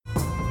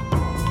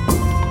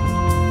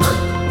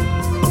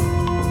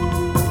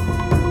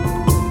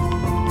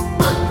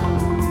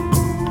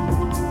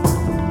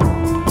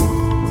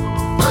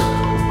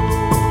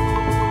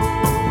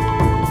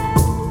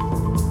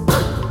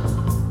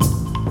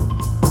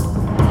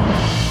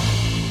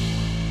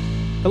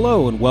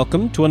Hello and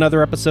welcome to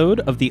another episode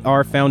of the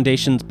Our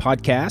Foundations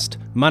podcast.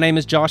 My name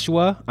is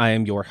Joshua, I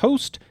am your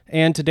host,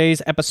 and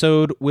today's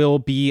episode will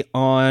be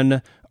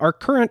on our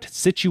current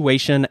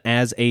situation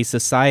as a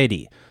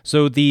society.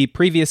 So the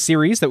previous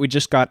series that we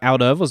just got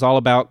out of was all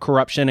about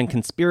corruption and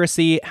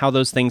conspiracy, how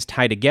those things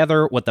tie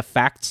together, what the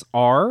facts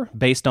are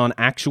based on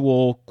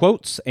actual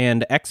quotes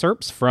and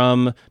excerpts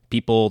from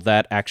people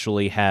that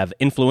actually have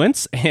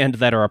influence and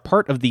that are a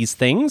part of these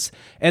things,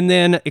 and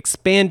then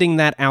expanding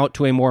that out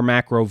to a more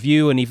macro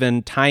view and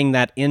even tying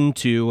that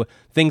into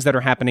things that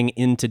are happening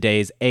in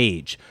today's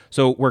age.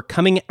 So we're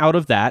coming out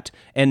of that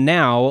and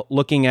now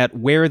looking at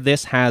where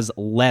this has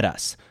led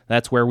us.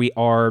 That's where we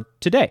are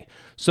today.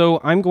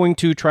 So I'm going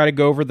to try to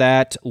go over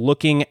that,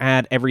 looking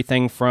at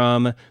everything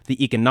from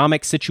the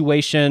economic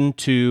situation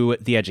to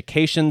the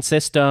education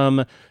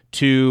system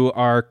to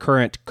our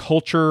current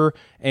culture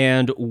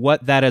and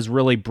what that has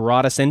really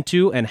brought us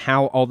into and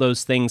how all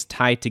those things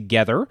tie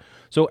together.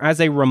 So as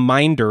a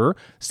reminder,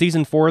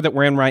 season 4 that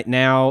we're in right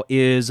now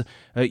is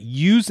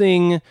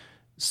using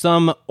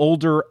some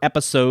older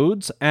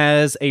episodes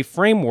as a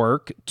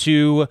framework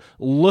to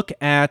look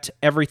at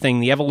everything,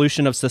 the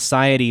evolution of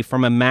society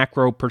from a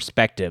macro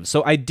perspective.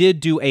 So I did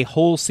do a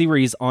whole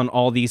series on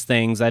all these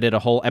things. I did a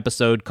whole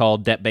episode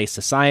called Debt-Based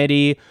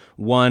Society,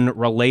 one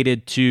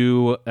related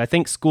to, I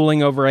think,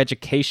 schooling over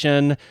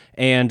education,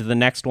 and the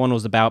next one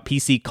was about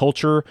PC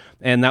culture,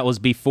 and that was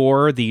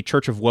before the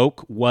Church of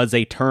Woke was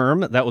a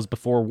term. That was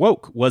before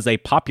woke was a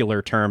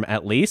popular term,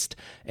 at least,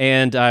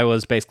 and I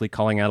was basically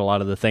calling out a lot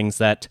of the things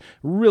that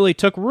really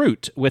took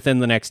root within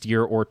the next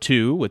year or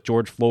two with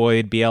George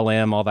Floyd,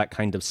 BLM, all that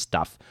kind of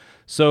stuff.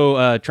 So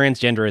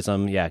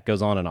transgenderism, yeah, it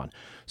goes on and on.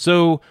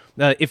 So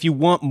if you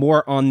want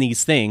more on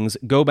these things,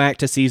 go back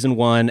to season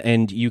 1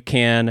 and you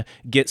can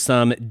get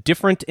some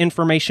different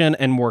information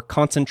and more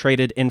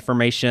concentrated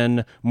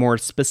information, more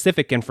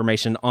specific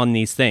information on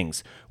these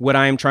things. What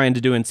I'm trying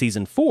to do in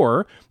season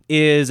 4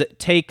 is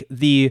take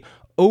the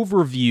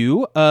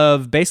overview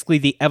of basically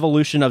the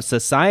evolution of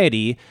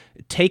society,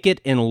 take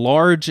it in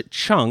large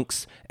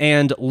chunks,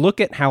 and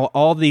look at how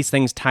all these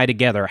things tie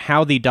together,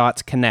 how the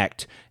dots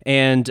connect,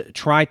 and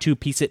try to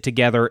piece it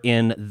together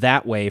in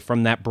that way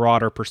from that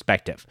broader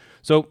perspective.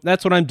 So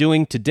that's what I'm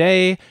doing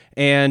today,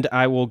 and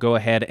I will go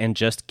ahead and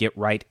just get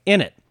right in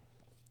it.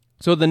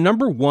 So the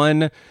number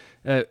one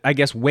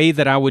way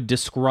that I would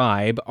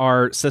describe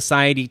our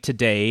society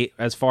today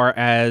as far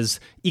as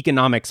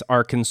economics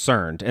are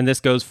concerned, and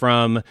this goes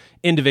from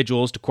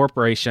individuals to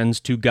corporations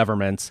to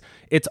governments,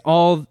 it's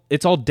all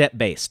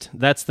debt-based.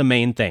 That's the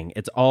main thing.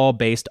 It's all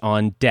based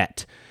on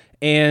debt.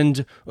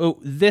 And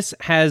this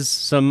has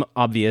some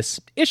obvious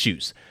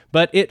issues,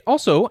 but it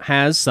also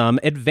has some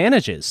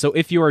advantages. So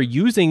if you are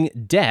using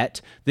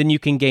debt, then you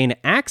can gain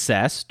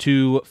access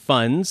to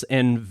funds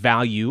and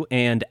value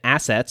and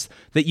assets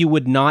that you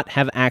would not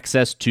have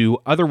access to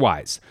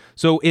otherwise.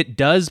 So it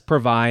does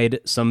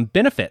provide some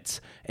benefits.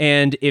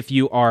 And if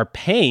you are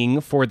paying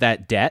for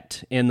that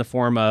debt in the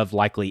form of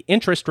likely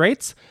interest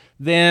rates,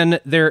 then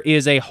there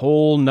is a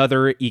whole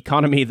nother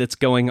economy that's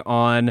going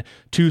on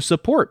to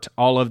support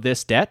all of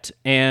this debt,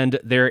 and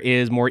there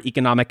is more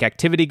economic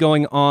activity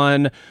going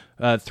on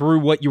through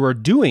what you are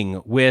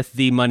doing with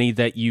the money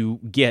that you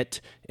get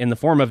in the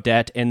form of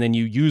debt, and then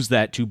you use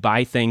that to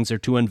buy things or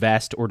to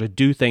invest or to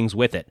do things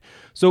with it.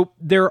 So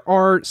there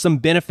are some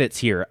benefits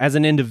here. As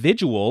an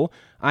individual,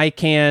 I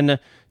can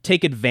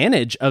take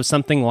advantage of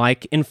something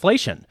like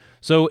inflation.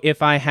 So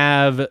if I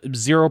have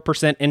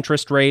 0%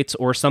 interest rates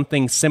or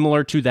something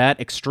similar to that,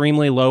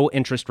 extremely low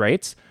interest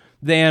rates,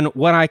 then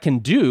what I can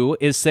do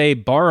is say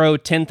borrow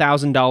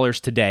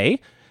 $10,000 today,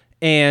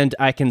 and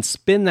I can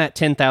spend that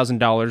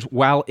 $10,000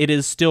 while it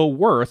is still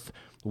worth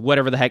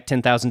whatever the heck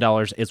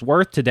 $10,000 is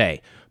worth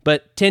today.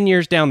 But 10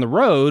 years down the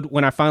road,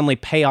 when I finally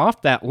pay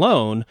off that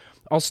loan,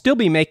 I'll still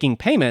be making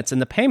payments, and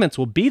the payments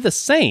will be the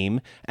same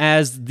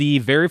as the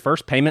very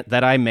first payment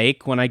that I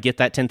make when I get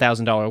that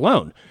 $10,000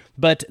 loan.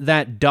 But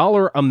that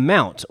dollar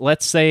amount,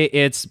 let's say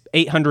it's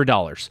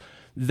 $800.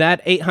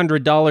 That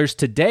 $800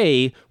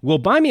 today will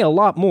buy me a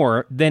lot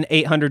more than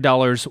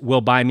 $800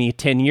 will buy me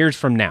 10 years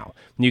from now.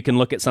 You can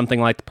look at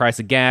something like the price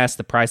of gas,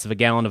 the price of a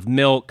gallon of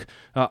milk,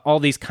 all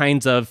these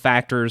kinds of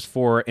factors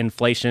for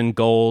inflation,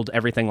 gold,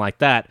 everything like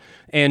that.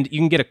 And you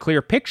can get a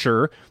clear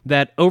picture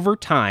that over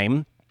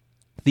time,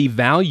 the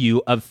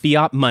value of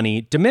fiat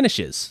money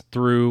diminishes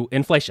through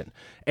inflation.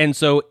 And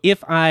so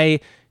if I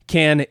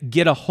can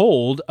get a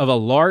hold of a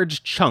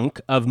large chunk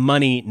of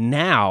money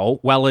now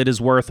while it is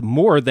worth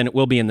more than it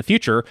will be in the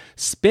future,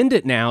 spend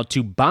it now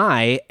to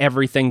buy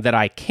everything that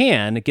I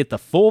can, get the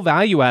full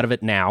value out of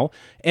it now,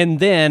 and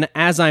then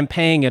as I'm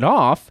paying it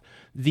off,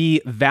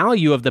 the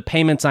value of the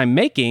payments I'm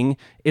making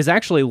is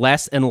actually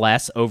less and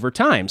less over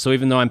time. So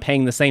even though I'm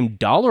paying the same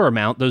dollar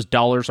amount, those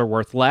dollars are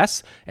worth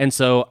less. And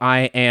so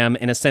I am,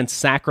 in a sense,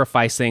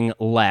 sacrificing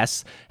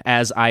less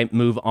as I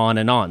move on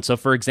and on. So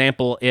for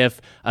example,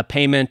 if a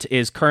payment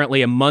is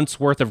currently a month's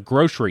worth of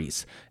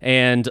groceries,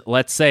 and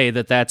let's say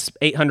that that's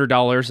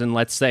 $800, and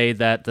let's say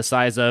that the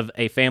size of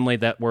a family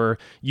that we're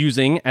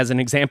using as an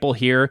example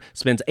here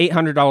spends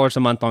 $800 a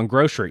month on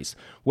groceries.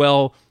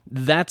 Well,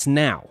 that's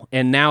now.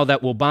 And now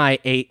that will buy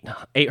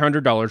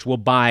 $800 will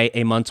buy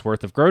a month's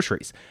worth of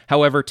groceries.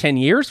 However, 10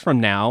 years from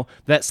now,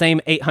 that same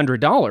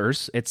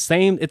 $800, it's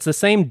the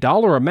same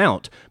dollar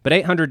amount, but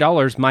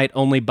 $800 might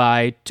only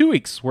buy 2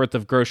 weeks worth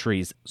of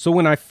groceries. So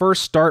when I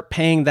first start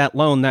paying that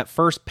loan, that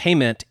first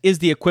payment is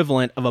the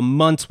equivalent of a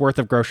month's worth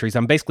of groceries.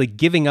 I'm basically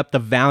giving up the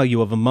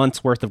value of a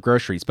month's worth of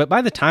groceries. But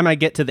by the time I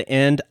get to the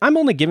end, I'm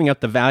only giving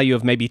up the value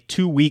of maybe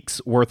 2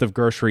 weeks worth of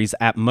groceries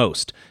at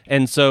most.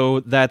 And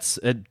so that's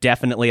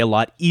definitely a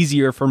lot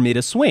easier for me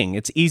to swing.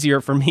 It's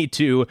easier for me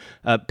to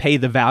pay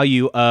the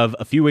value of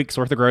a few weeks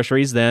worth of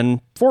groceries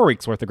than 4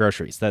 weeks worth of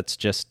groceries. That's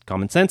just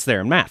common sense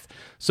there in math.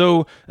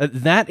 So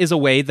that is a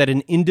way that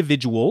an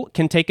individual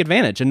can take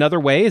advantage. Another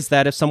way is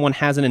that if someone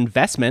has an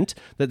investment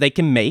that they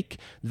can make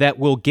that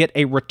will get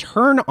a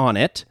return on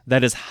it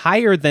that is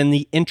higher than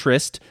the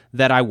interest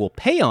that I will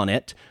pay on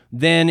it,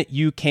 then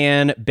you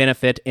can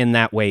benefit in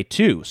that way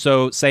too.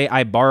 So say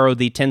I borrow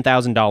the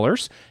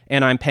 $10,000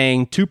 and I'm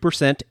paying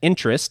 2%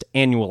 interest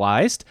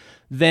annualized,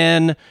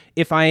 then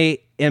if I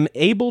am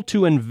able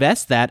to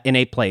invest that in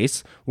a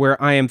place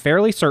where I am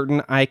fairly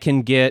certain I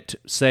can get,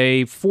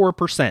 say,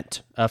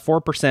 4%, a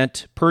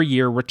 4% per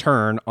year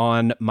return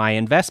on my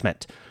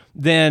investment,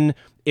 then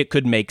it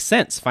could make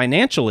sense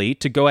financially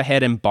to go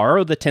ahead and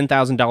borrow the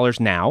 $10,000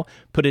 now,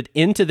 put it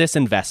into this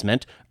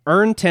investment,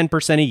 earn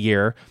 10% a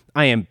year.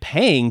 I am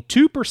paying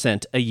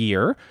 2% a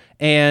year.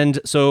 And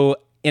so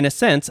in a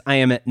sense, I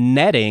am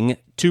netting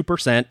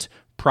 2%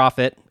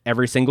 profit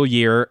every single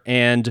year.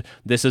 And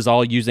this is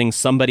all using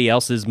somebody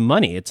else's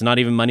money. It's not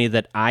even money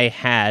that I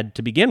had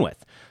to begin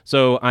with.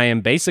 So I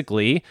am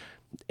basically,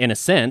 in a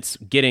sense,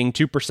 getting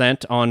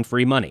 2% on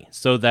free money.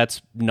 So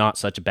that's not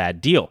such a bad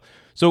deal.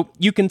 So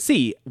you can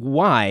see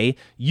why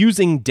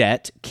using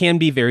debt can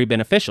be very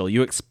beneficial.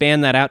 You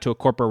expand that out to a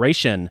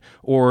corporation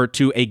or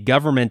to a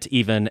government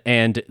even,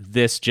 and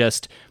this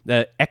just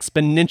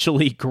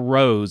exponentially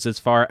grows as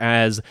far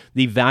as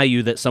the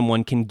value that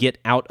someone can get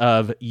out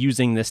of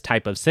using this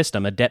type of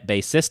system, a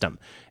debt-based system.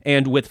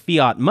 And with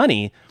fiat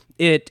money,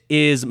 it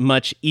is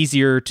much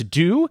easier to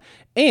do,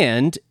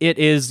 and it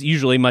is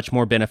usually much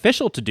more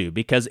beneficial to do,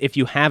 because if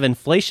you have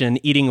inflation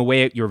eating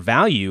away at your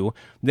value,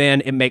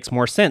 then it makes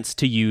more sense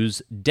to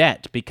use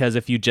debt, because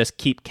if you just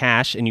keep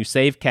cash and you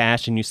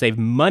save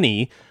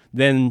money,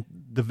 then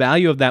the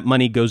value of that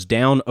money goes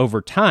down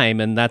over time,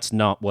 and that's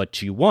not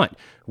what you want.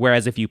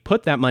 Whereas if you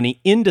put that money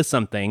into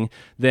something,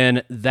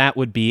 then that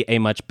would be a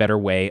much better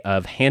way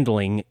of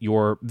handling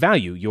your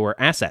value, your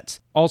assets.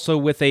 Also,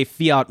 with a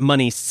fiat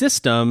money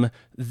system,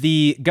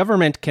 the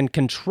government can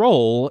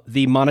control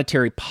the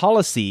monetary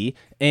policy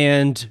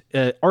and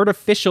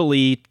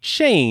artificially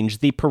change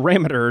the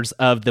parameters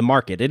of the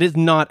market. It is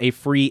not a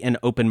free and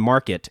open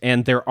market,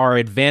 and there are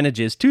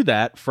advantages to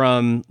that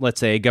from, let's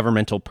say, a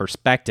governmental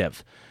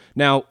perspective.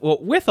 Now,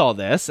 with all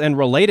this and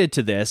related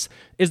to this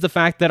is the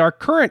fact that our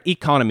current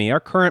economy, our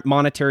current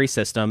monetary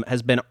system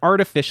has been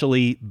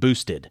artificially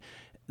boosted.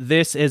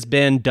 This has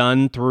been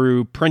done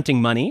through printing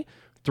money,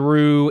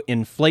 through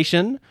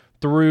inflation,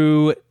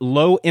 through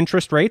low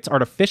interest rates,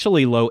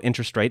 artificially low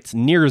interest rates,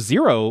 near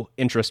zero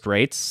interest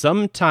rates,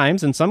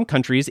 sometimes in some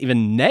countries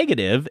even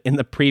negative in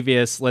the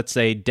previous, let's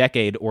say,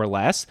 decade or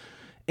less,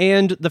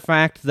 and the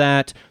fact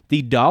that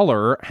the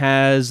dollar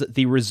has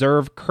the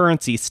reserve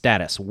currency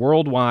status.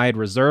 Worldwide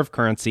reserve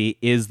currency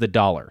is the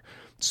dollar.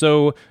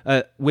 So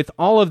with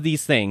all of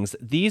these things,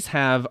 these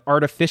have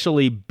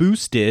artificially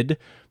boosted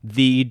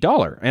the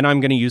dollar. And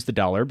I'm going to use the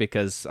dollar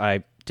because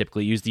I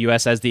typically use the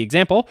US as the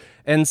example.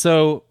 And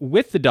so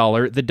with the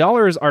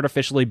dollar is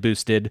artificially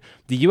boosted.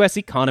 The US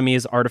economy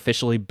is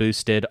artificially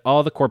boosted.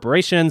 All the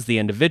corporations, the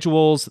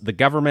individuals, the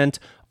government,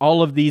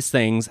 all of these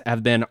things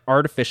have been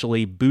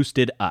artificially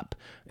boosted up.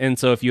 And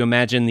so if you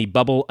imagine the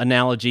bubble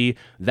analogy,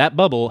 that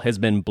bubble has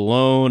been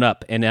blown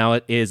up, and now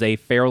it is a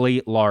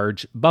fairly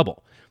large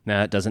bubble.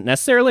 Now, it doesn't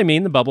necessarily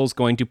mean the bubble is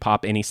going to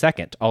pop any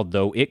second,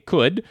 although it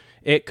could.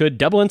 It could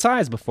double in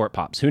size before it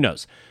pops. Who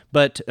knows?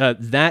 But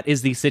that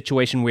is the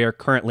situation we are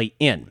currently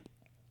in.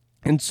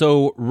 And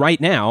so right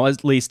now,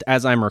 at least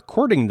as I'm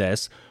recording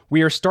this,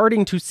 we are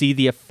starting to see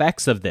the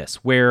effects of this,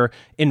 where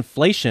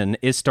inflation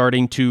is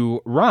starting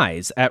to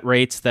rise at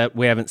rates that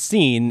we haven't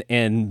seen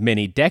in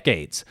many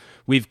decades.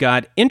 We've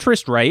got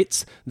interest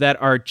rates that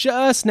are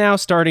just now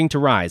starting to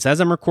rise. As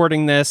I'm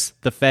recording this,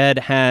 the Fed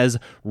has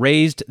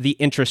raised the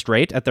interest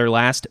rate at their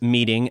last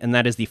meeting, and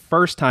that is the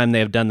first time they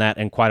have done that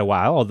in quite a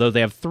while, although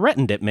they have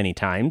threatened it many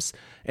times.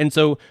 And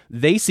so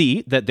they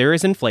see that there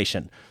is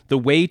inflation. The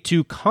way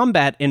to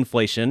combat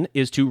inflation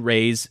is to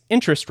raise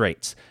interest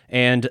rates,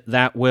 and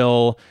that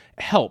will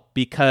help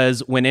because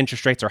when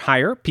interest rates are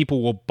higher,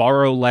 people will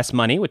borrow less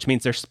money, which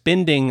means they're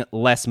spending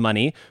less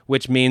money,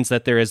 which means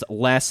that there is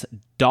less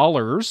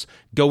dollars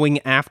going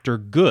after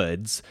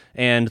goods.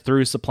 And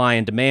through supply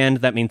and demand,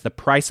 that means the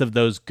price of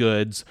those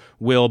goods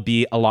will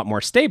be a lot more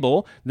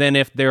stable than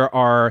if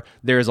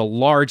there's a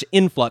large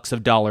influx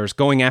of dollars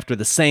going after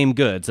the same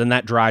goods, and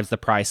that drives the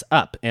price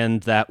up.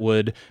 And that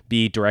would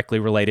be directly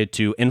related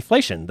to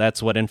inflation.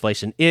 That's what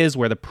inflation is,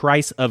 where the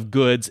price of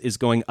goods is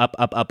going up,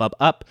 up, up, up,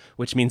 up,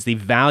 which means the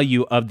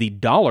value of the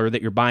dollar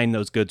that you're buying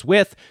those goods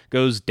with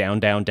goes down,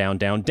 down, down,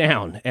 down,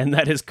 down. And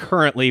that is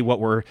currently what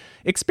we're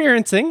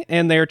experiencing,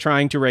 and they're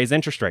trying to raise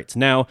interest rates.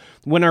 Now,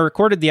 when I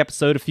recorded the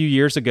episode a few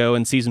years ago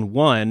in season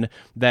 1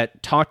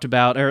 that talked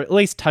about, or at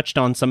least touched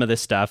on some of this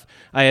stuff,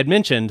 I had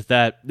mentioned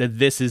that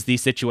this is the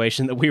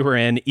situation that we were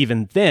in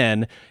even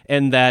then,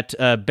 and that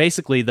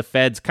basically the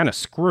Fed's kind of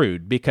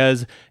screwed,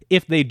 because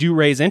if they do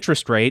raise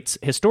interest rates,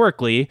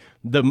 historically,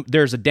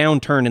 there's a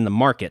downturn in the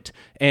market.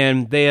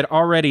 And they had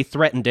already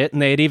threatened it,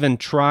 and they had even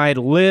tried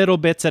little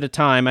bits at a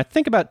time, I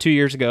think about 2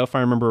 years ago, if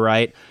I remember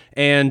right,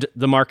 and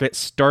the market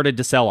started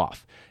to sell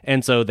off.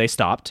 And so they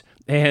stopped.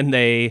 And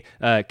they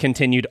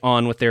continued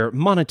on with their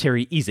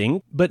monetary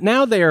easing. But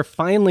now they are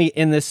finally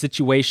in this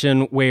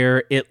situation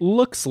where it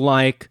looks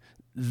like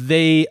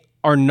they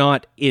are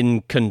not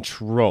in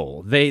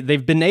control.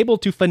 They've been able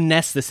to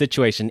finesse the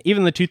situation.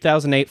 Even the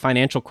 2008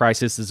 financial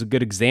crisis is a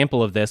good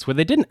example of this, where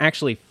they didn't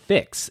actually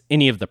fix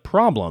any of the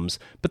problems,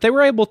 but they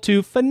were able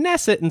to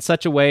finesse it in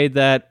such a way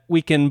that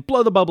we can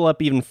blow the bubble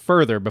up even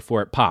further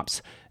before it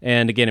pops.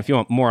 And again, if you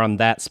want more on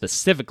that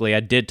specifically, I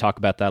did talk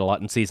about that a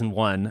lot in season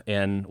 1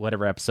 in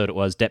whatever episode it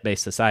was,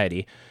 Debt-Based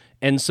Society.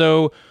 And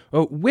so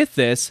with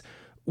this,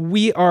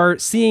 we are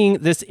seeing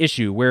this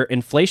issue where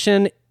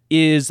inflation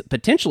is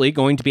potentially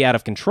going to be out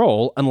of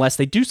control unless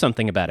they do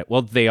something about it.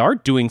 Well, they are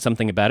doing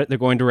something about it. They're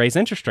going to raise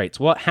interest rates.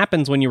 What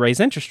happens when you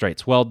raise interest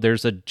rates? Well,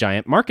 there's a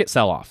giant market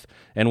sell-off.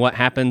 And what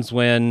happens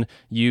when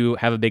you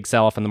have a big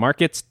sell-off in the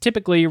markets?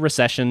 Typically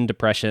recession,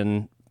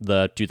 depression,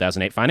 the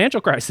 2008 financial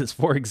crisis,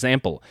 for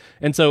example.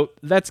 And so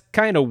that's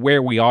kind of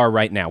where we are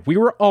right now. We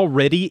were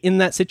already in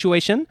that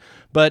situation,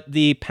 but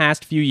the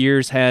past few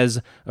years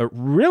has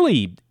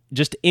really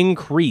just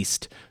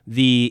increased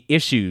the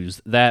issues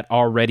that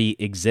already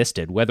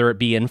existed, whether it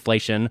be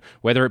inflation,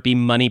 whether it be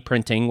money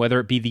printing,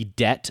 whether it be the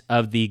debt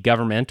of the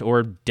government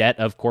or debt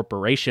of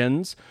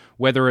corporations,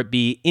 whether it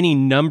be any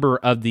number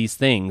of these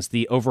things.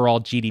 The overall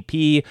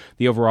GDP,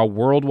 the overall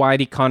worldwide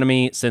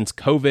economy since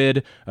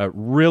COVID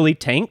really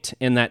tanked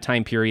in that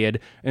time period.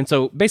 And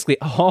so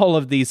basically all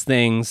of these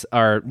things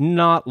are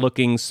not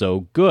looking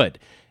so good.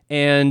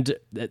 And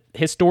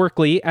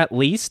historically, at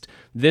least,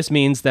 this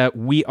means that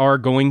we are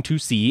going to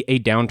see a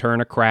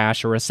downturn, a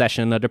crash, a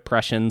recession, a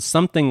depression,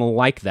 something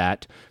like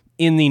that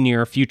in the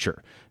near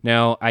future.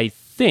 Now, I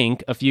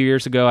think a few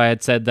years ago I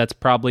had said that's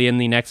probably in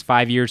the next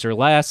 5 years or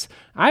less.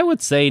 I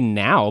would say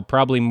now,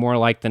 probably more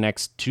like the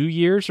next 2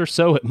 years or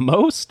so at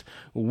most.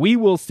 We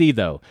will see,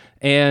 though.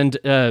 And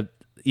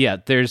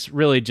there's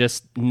really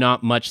just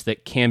not much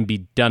that can be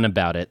done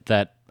about it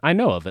that I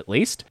know of, at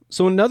least.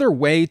 So another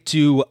way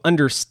to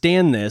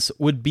understand this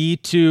would be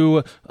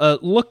to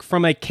look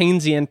from a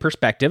Keynesian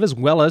perspective as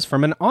well as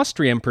from an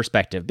Austrian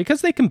perspective,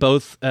 because they can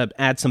both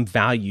add some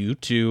value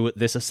to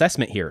this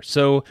assessment here.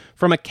 So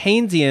from a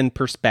Keynesian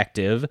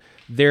perspective,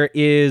 there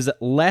is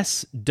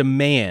less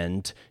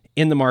demand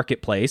in the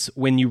marketplace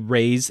when you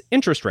raise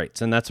interest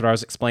rates. And that's what I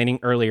was explaining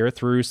earlier.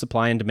 Through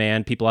supply and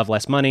demand, people have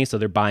less money, so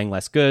they're buying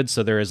less goods,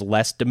 so there is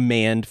less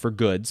demand for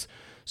goods.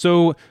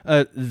 So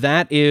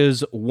that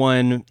is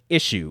one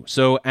issue.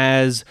 So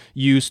as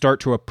you start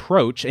to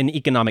approach an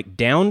economic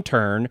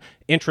downturn,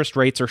 interest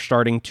rates are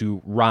starting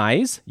to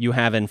rise. You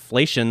have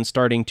inflation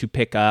starting to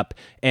pick up.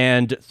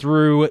 And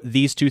through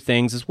these two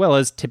things, as well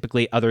as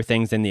typically other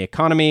things in the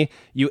economy,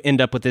 you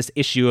end up with this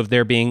issue of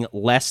there being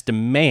less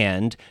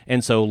demand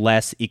and so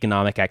less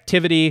economic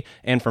activity.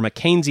 And from a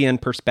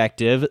Keynesian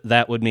perspective,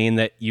 that would mean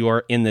that you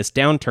are in this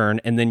downturn,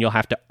 and then you'll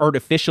have to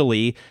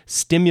artificially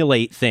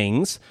stimulate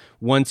things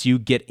once you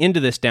get into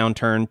this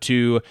downturn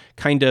to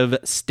kind of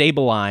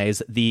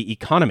stabilize the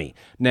economy.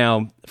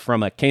 Now,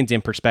 from a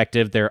Keynesian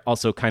perspective, they're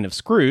also kind of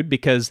screwed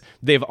because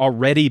they've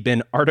already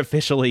been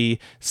artificially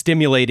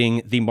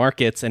stimulating the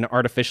markets and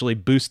artificially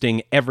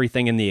boosting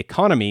everything in the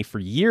economy for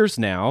years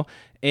now.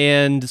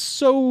 And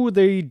so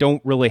they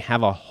don't really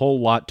have a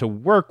whole lot to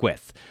work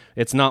with.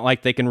 It's not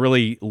like they can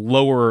really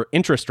lower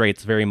interest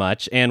rates very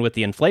much. And with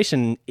the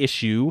inflation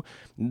issue,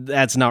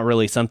 that's not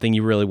really something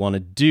you really want to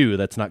do.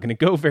 That's not going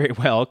to go very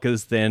well,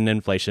 because then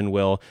inflation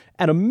will,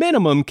 at a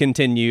minimum,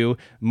 continue,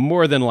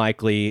 more than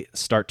likely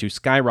start to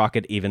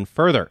skyrocket even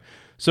further.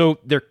 So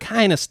they're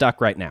kind of stuck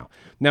right now.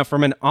 Now,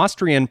 from an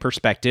Austrian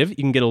perspective, you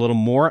can get a little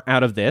more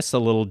out of this, a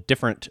little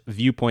different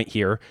viewpoint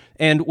here.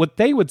 And what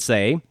they would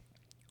say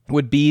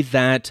would be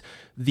that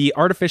the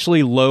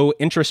artificially low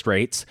interest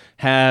rates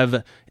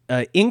have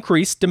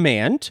increased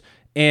demand,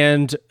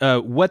 and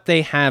what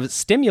they have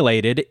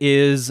stimulated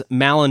is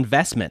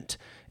malinvestment.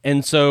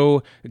 And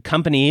so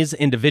companies,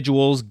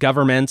 individuals,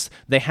 governments,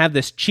 they have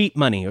this cheap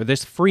money or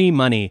this free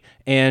money,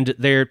 and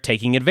they're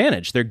taking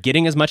advantage. They're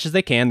getting as much as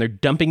they can. They're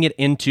dumping it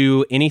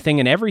into anything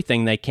and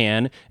everything they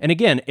can. And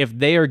again, if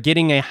they are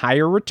getting a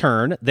higher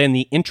return than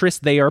the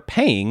interest they are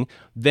paying,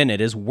 then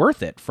it is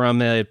worth it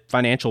from a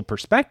financial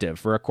perspective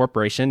for a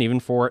corporation, even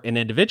for an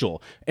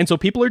individual. And so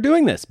people are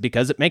doing this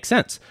because it makes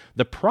sense.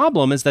 The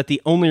problem is that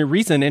the only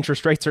reason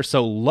interest rates are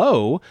so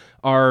low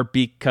are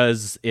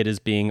because it is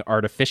being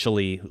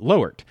artificially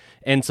lowered.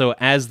 And so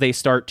as they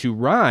start to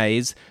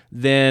rise,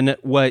 then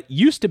what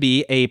used to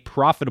be a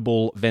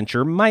profitable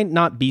venture might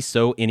not be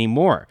so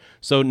anymore.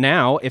 So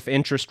now if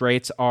interest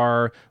rates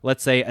are,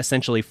 let's say,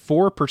 essentially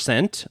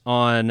 4%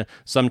 on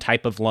some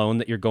type of loan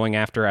that you're going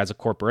after as a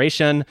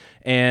corporation,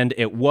 and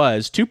it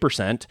was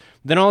 2%,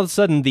 then all of a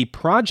sudden the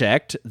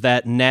project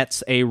that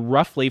nets a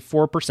roughly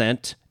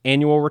 4%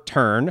 annual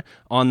return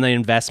on the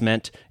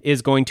investment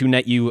is going to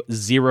net you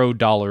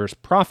 $0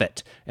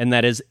 profit. And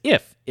that is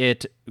if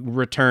it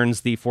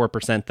returns the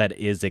 4% that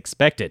is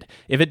expected.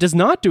 If it does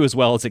not do as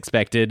well as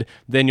expected,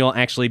 then you'll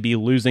actually be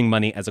losing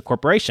money as a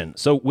corporation.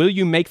 So will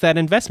you make that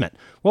investment?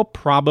 Well,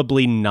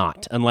 probably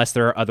not, unless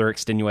there are other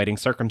extenuating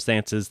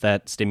circumstances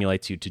that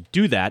stimulates you to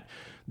do that.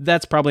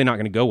 That's probably not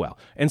going to go well.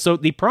 And so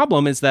the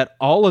problem is that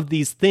all of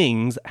these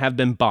things have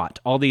been bought.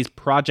 All these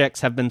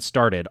projects have been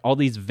started. All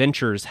these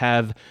ventures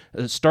have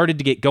started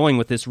to get going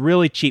with this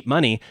really cheap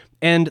money.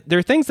 And there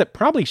are things that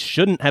probably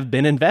shouldn't have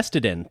been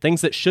invested in,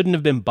 things that shouldn't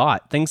have been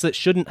bought, things that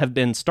shouldn't have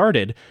been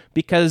started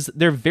because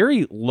they're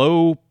very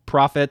low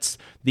profits.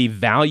 The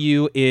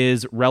value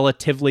is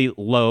relatively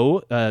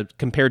low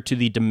compared to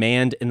the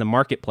demand in the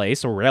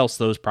marketplace, or else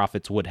those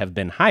profits would have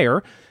been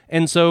higher.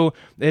 And so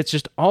it's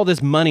just all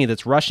this money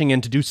that's rushing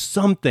in to do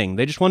something.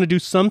 They just want to do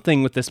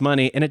something with this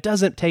money, and it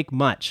doesn't take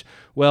much.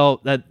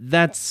 Well,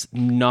 that's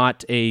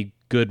not a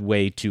good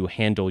way to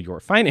handle your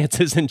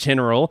finances in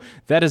general.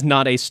 That is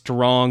not a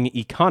strong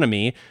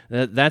economy.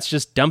 That's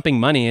just dumping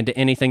money into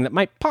anything that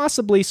might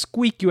possibly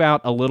squeak you out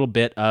a little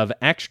bit of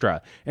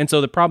extra. And so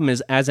the problem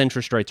is, as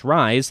interest rates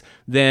rise,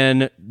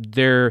 then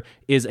there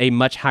is a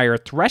much higher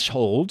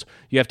threshold.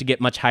 You have to get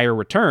much higher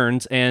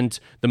returns, and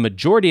the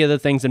majority of the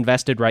things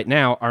invested right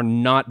now are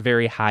not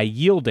very high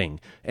yielding.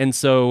 And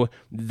so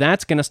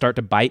that's going to start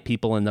to bite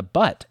people in the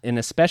butt, and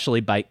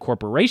especially bite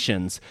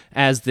corporations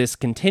as this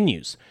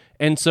continues.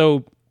 And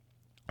so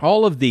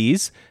all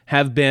these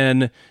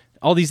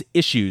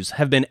issues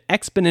have been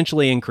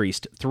exponentially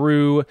increased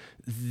through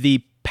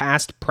the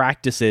past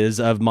practices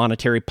of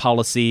monetary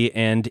policy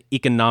and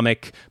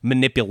economic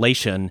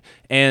manipulation.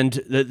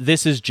 And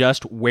this is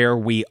just where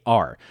we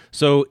are.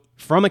 So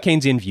from a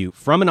Keynesian view,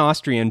 from an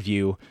Austrian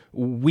view,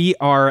 we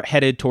are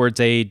headed towards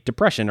a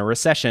depression, a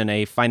recession,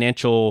 a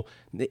financial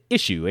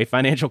issue, a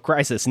financial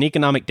crisis, an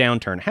economic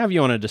downturn, however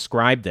you want to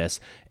describe this.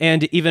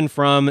 And even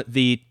from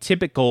the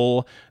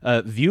typical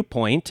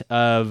viewpoint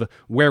of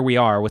where we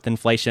are with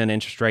inflation,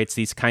 interest rates,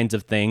 these kinds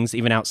of things,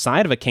 even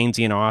outside of a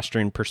Keynesian or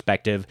Austrian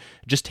perspective,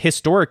 just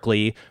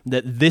historically,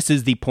 that this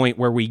is the point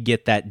where we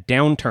get that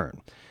downturn.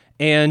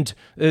 And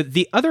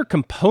the other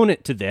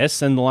component to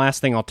this, and the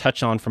last thing I'll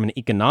touch on from an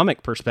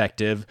economic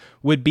perspective,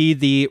 would be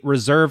the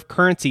reserve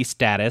currency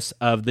status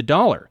of the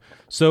dollar.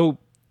 So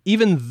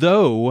even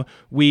though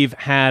we've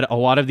had a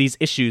lot of these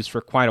issues for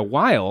quite a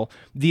while,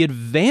 the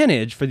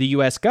advantage for the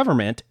U.S.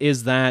 government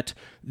is that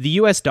the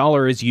U.S.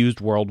 dollar is used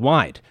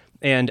worldwide.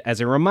 And as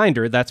a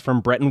reminder, that's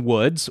from Bretton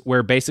Woods,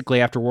 where basically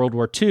after World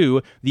War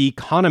II, the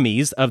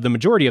economies of the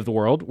majority of the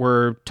world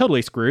were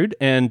totally screwed,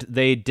 and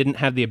they didn't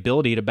have the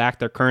ability to back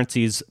their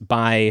currencies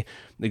by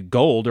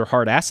gold or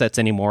hard assets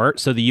anymore.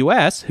 So the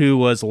U.S., who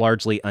was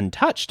largely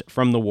untouched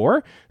from the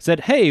war,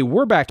 said, hey,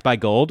 we're backed by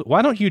gold.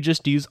 Why don't you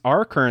just use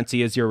our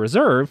currency as your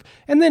reserve?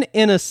 And then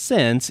in a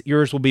sense,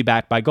 yours will be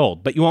backed by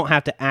gold, but you won't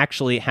have to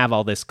actually have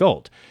all this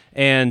gold.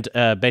 And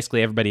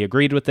basically everybody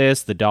agreed with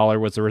this. The dollar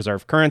was the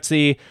reserve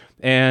currency,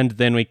 and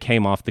then we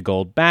came off the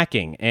gold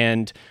backing.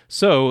 And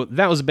so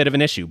that was a bit of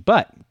an issue.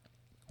 But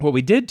what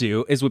we did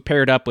do is we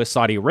paired up with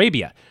Saudi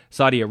Arabia.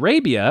 Saudi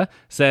Arabia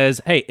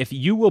says, hey, if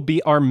you will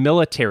be our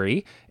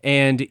military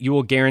and you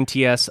will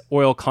guarantee us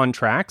oil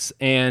contracts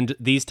and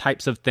these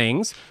types of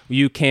things,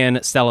 you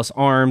can sell us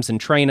arms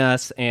and train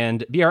us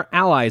and be our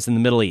allies in the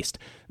Middle East.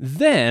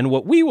 Then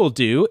what we will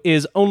do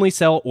is only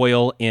sell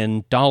oil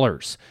in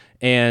dollars.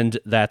 And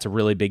that's a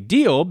really big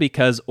deal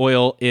because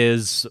oil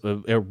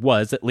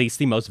was at least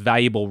the most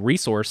valuable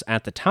resource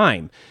at the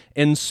time.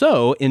 And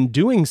so in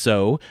doing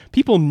so,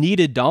 people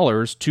needed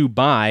dollars to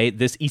buy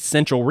this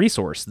essential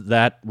resource,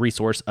 that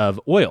resource of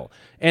oil.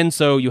 And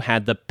so you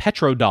had the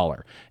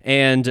petrodollar,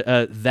 and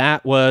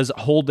that was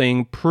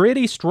holding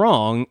pretty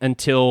strong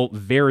until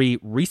very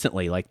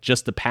recently, like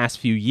just the past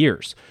few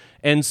years.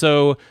 And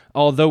so,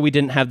 although we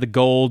didn't have the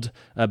gold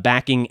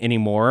backing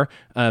anymore,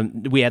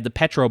 we had the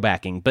petro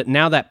backing. But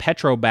now that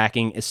petro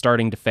backing is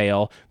starting to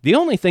fail, the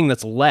only thing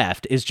that's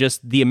left is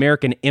just the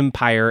American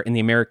empire and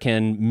the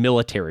American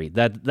military.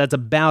 That's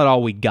about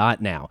all we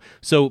got now.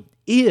 So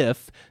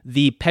if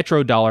the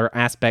petrodollar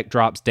aspect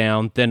drops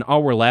down, then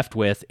all we're left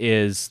with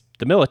is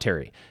the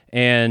military.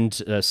 And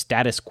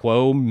status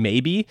quo,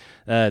 maybe.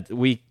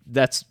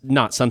 That's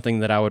not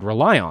something that I would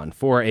rely on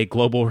for a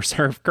global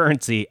reserve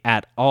currency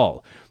at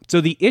all.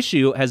 So the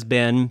issue has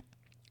been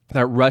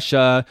that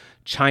Russia,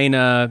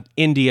 China,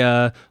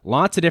 India,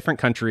 lots of different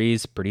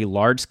countries, pretty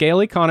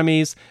large-scale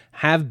economies,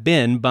 have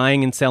been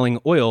buying and selling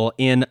oil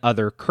in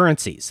other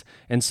currencies.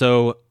 And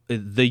so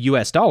the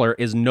US dollar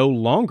is no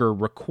longer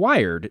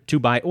required to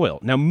buy oil.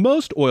 Now,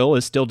 most oil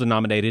is still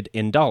denominated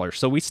in dollars,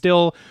 so we're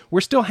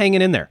still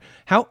hanging in there.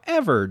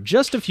 However,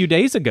 just a few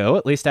days ago,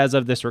 at least as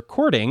of this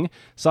recording,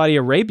 Saudi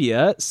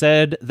Arabia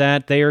said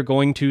that they are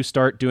going to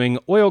start doing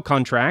oil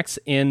contracts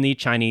in the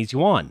Chinese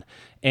yuan.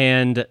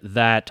 And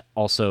that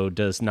also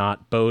does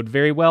not bode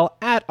very well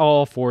at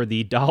all for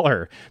the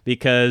dollar,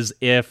 because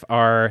if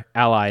our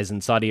allies in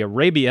Saudi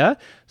Arabia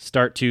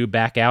start to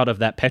back out of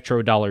that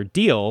petrodollar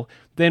deal,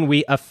 then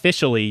we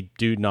officially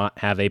do not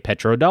have a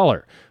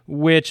petrodollar,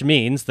 which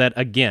means that,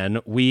 again,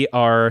 we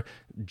are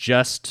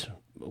just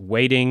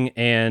waiting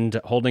and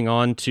holding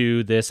on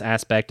to this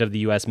aspect of the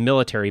U.S.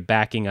 military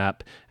backing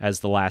up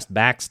as the last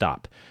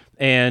backstop.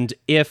 And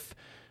if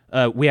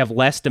we have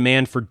less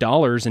demand for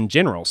dollars in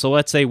general. So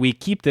let's say we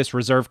keep this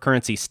reserve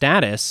currency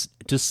status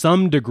to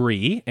some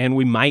degree, and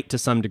we might to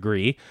some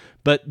degree,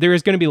 but there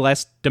is going to be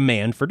less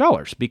demand for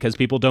dollars because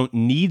people don't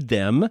need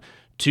them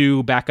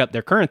to back up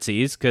their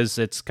currencies because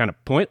it's kind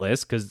of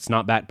pointless because it's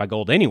not backed by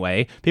gold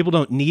anyway. People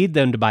don't need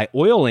them to buy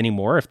oil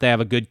anymore if they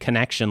have a good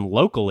connection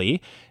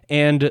locally.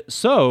 And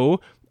so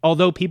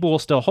although people will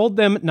still hold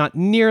them, not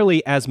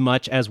nearly as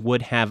much as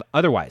would have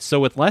otherwise. So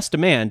with less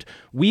demand,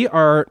 we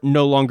are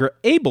no longer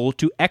able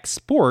to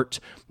export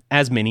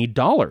as many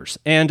dollars.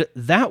 And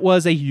that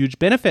was a huge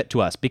benefit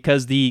to us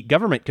because the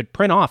government could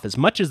print off as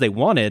much as they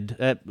wanted,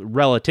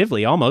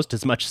 relatively almost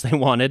as much as they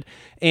wanted,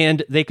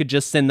 and they could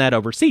just send that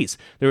overseas.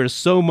 There is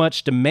so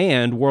much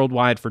demand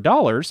worldwide for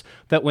dollars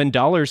that when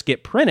dollars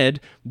get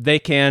printed, they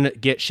can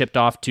get shipped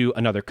off to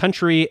another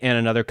country, and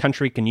another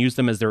country can use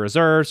them as their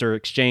reserves or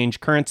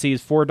exchange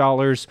currencies for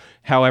dollars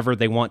however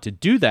they want to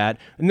do that.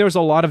 And there was a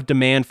lot of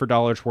demand for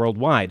dollars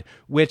worldwide,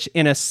 which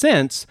in a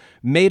sense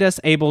made us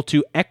able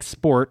to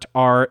export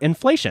our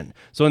inflation.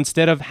 So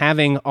instead of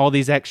having all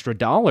these extra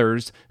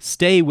dollars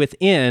stay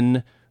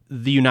within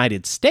the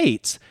United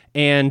States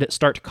and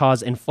start to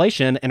cause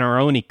inflation in our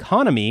own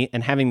economy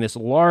and having this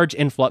large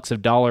influx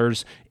of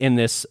dollars in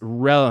this,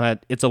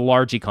 it's a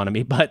large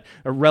economy, but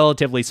a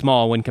relatively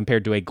small when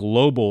compared to a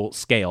global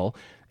scale.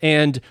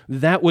 And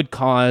that would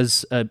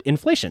cause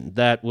inflation.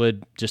 That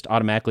would just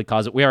automatically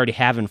cause it. We already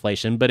have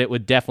inflation, but it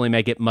would definitely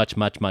make it much,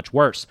 much, much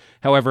worse.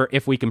 However,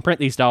 if we can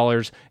print these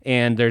dollars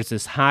and there's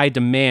this high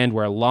demand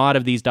where a lot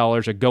of these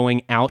dollars are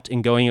going out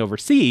and going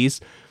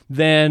overseas,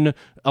 then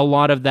a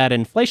lot of that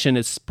inflation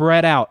is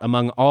spread out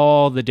among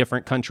all the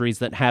different countries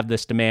that have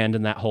this demand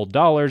and that hold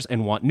dollars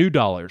and want new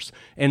dollars.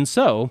 And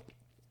so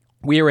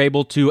we are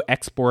able to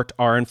export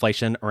our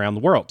inflation around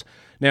the world.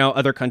 Now,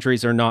 other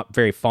countries are not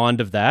very fond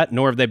of that,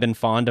 nor have they been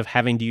fond of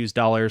having to use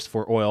dollars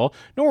for oil,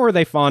 nor are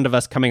they fond of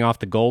us coming off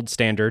the gold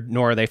standard,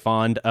 nor are they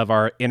fond of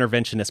our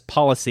interventionist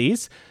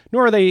policies,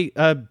 nor are they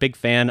a big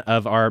fan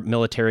of our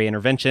military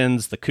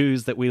interventions, the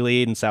coups that we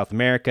lead in South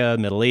America,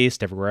 Middle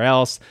East, everywhere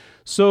else.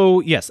 So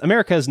yes,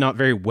 America is not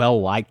very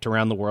well liked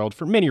around the world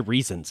for many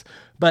reasons,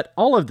 but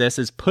all of this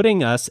is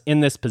putting us in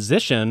this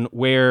position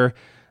where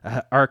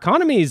our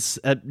economy's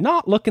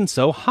not looking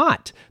so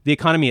hot. The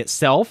economy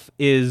itself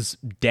is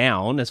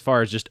down as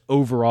far as just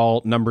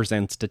overall numbers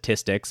and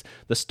statistics.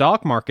 The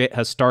stock market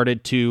has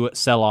started to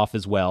sell off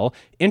as well.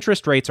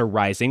 Interest rates are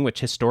rising,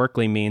 which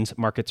historically means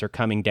markets are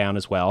coming down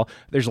as well.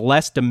 There's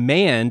less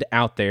demand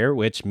out there,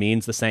 which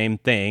means the same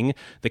thing.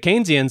 The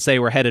Keynesians say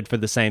we're headed for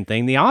the same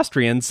thing. The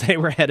Austrians say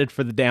we're headed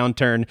for the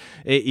downturn.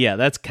 Yeah,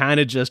 that's kind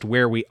of just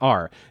where we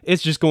are.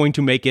 It's just going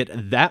to make it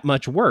that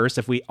much worse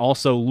if we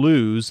also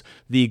lose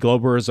the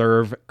global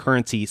reserve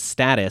currency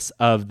status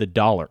of the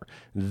dollar.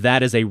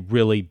 That is a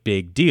really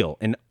big deal.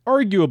 And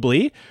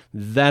arguably,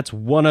 that's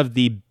one of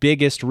the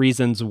biggest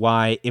reasons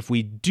why if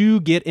we do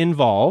get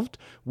involved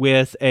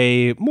with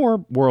a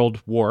more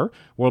World War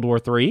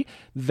III,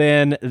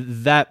 then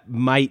that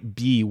might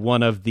be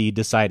one of the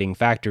deciding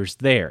factors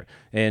there.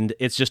 And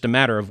it's just a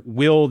matter of,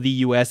 will the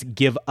U.S.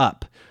 give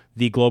up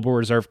the global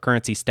reserve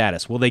currency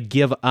status? Will they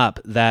give up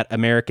that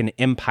American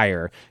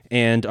empire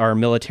and our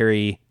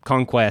military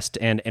conquest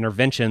and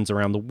interventions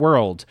around the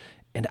world?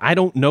 And I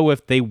don't know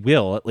if they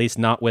will, at least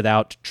not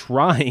without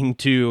trying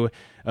to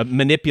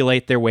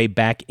manipulate their way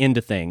back into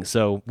things.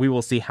 So we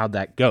will see how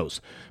that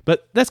goes.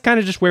 But that's kind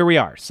of just where we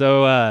are.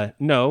 So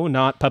no,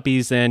 not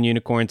puppies and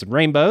unicorns and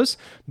rainbows,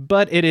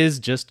 but it is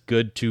just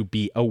good to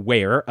be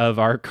aware of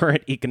our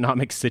current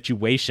economic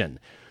situation.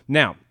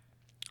 Now,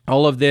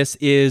 All of this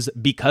is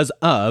because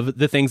of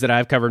the things that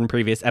I've covered in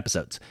previous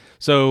episodes.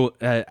 So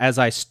as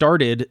I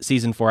started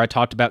season 4, I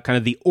talked about kind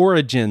of the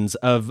origins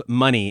of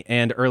money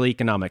and early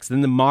economics,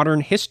 then the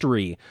modern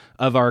history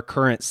of our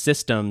current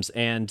systems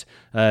and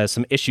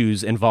some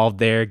issues involved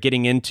there,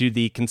 getting into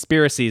the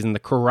conspiracies and the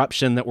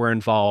corruption that were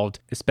involved,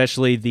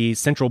 especially the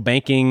central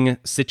banking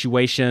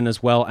situation,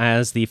 as well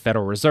as the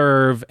Federal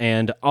Reserve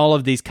and all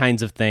of these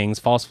kinds of things,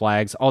 false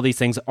flags, all these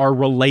things are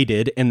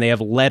related and they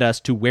have led us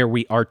to where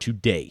we are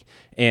today.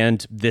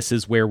 And this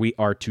is where we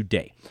are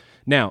today.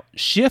 Now,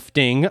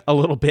 shifting a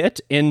little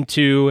bit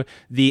into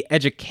the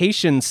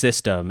education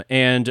system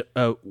and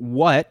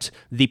what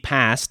the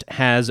past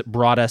has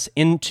brought us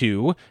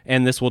into,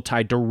 and this will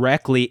tie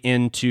directly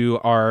into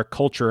our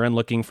culture and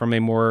looking from a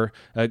more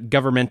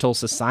governmental,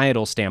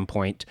 societal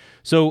standpoint.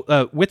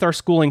 So with our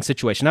schooling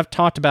situation, I've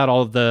talked about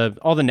all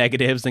the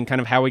negatives and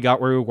kind of how we got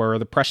where we were,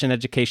 the Prussian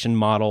education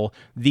model,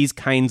 these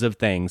kinds of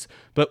things.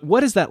 But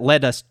what has that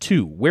led us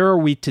to? Where are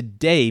we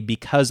today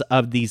because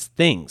of these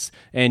things?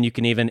 And you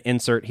can even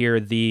insert here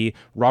the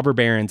robber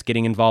barons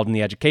getting involved in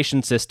the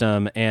education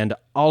system and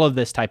all of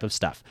this type of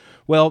stuff.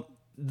 Well,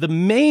 the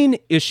main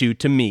issue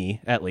to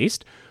me, at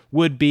least,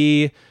 would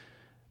be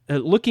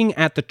looking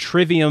at the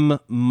trivium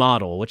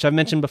model, which I've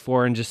mentioned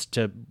before, and just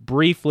to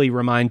briefly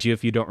remind you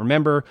if you don't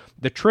remember,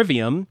 the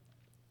trivium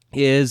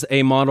is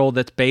a model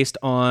that's based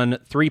on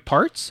 3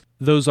 parts.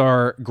 Those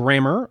are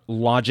grammar,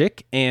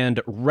 logic,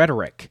 and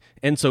rhetoric.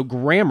 And so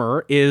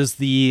grammar is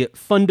the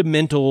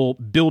fundamental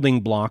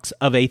building blocks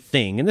of a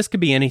thing. And this could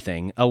be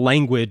anything. A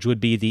language would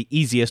be the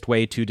easiest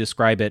way to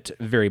describe it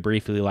very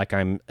briefly, like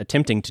I'm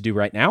attempting to do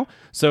right now.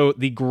 So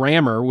the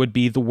grammar would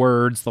be the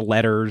words, the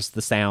letters,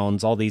 the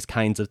sounds, all these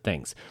kinds of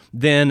things.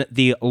 Then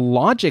the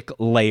logic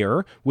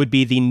layer would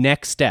be the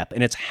next step.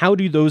 And it's how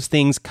do those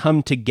things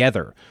come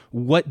together?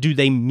 What do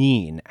they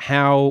mean?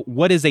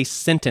 What is a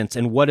sentence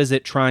and what is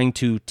it trying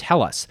to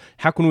tell us?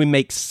 How can we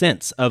make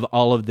sense of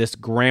all of this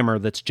grammar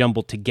that's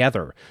jumbled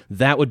together?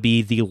 That would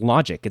be the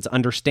logic. It's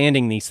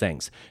understanding these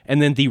things.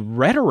 And then the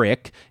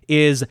rhetoric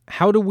is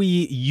how do we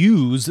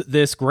use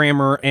this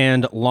grammar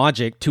and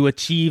logic to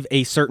achieve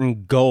a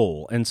certain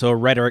goal? And so a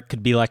rhetoric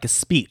could be like a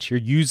speech.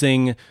 You're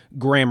using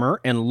grammar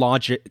and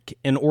logic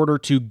in order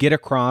to get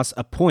across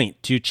a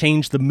point, to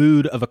change the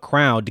mood of a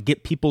crowd, to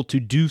get people to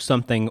do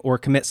something or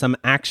commit some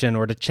action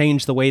or to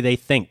change the way they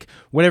think.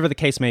 Whatever the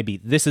case may be,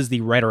 this is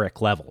the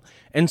rhetoric level.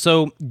 And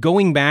so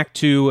going back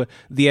to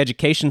the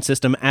education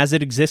system as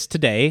it exists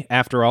today,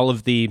 after all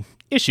of the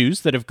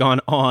issues that have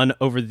gone on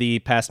over the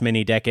past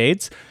many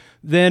decades,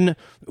 then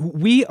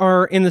we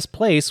are in this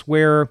place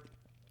where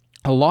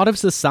a lot of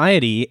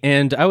society,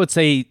 and I would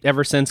say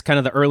ever since kind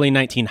of the early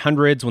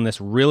 1900s when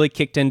this really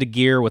kicked into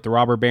gear with the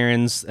robber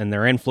barons and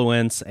their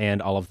influence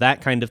and all of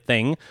that kind of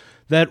thing,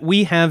 that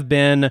we have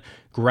been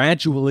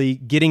gradually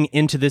getting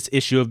into this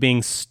issue of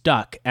being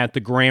stuck at the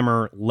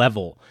grammar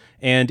level.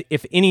 And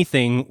if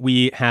anything,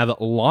 we have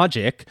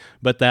logic,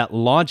 but that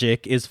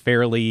logic is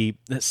fairly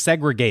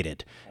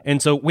segregated.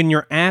 And so when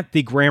you're at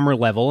the grammar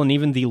level and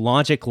even the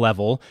logic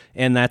level,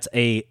 and that's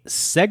a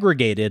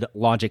segregated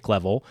logic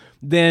level,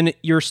 then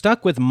you're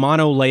stuck with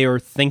monolayer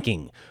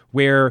thinking,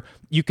 where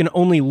you can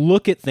only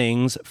look at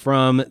things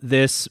from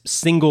this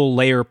single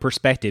layer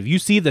perspective. You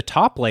see the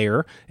top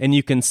layer and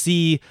you can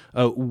see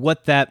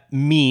what that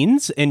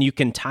means and you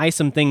can tie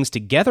some things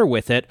together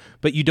with it,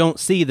 but you don't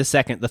see the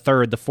second, the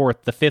third, the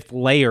fourth, the fifth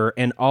layer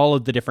and all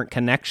of the different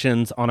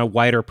connections on a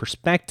wider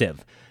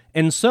perspective.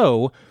 And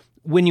so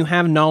when you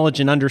have knowledge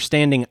and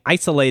understanding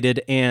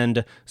isolated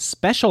and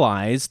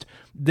specialized,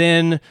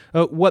 then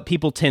what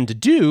people tend to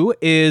do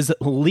is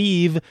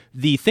leave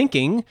the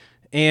thinking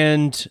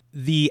and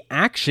the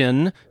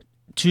action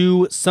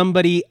to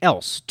somebody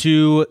else,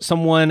 to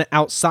someone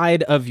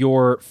outside of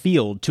your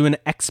field, to an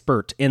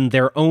expert in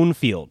their own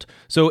field.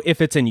 So if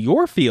it's in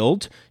your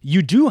field,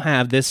 you do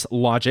have this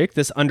logic,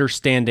 this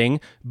understanding,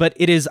 but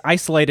it is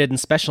isolated and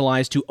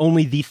specialized to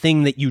only the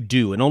thing that you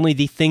do and only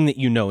the thing that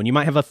you know. And you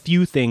might have a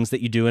few things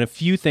that you do and a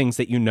few things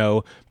that you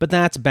know, but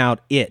that's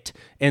about it.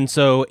 And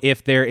so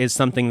if there is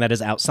something that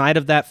is outside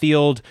of that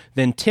field,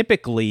 then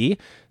typically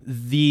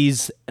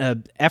these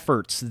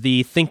efforts,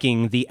 the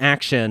thinking, the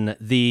action,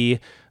 the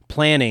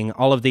planning,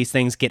 all of these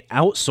things get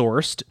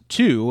outsourced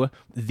to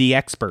the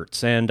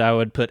experts. And I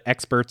would put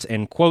experts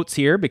in quotes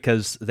here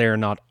because they're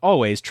not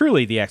always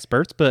truly the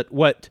experts, but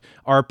what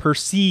are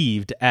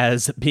perceived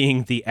as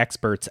being the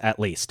experts at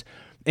least.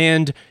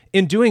 And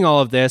in doing all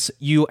of this,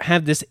 you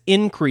have this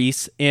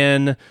increase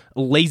in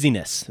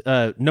laziness.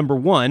 Number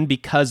one,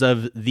 because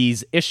of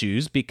these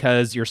issues,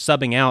 because you're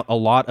subbing out a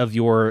lot of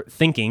your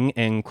thinking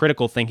and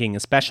critical thinking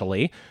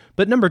especially.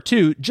 But number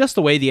two, just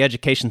the way the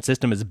education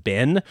system has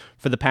been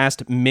for the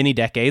past many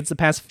decades, the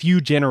past few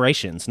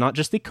generations, not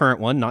just the current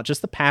one, not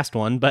just the past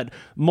one, but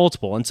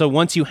multiple. And so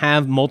once you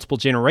have multiple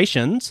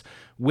generations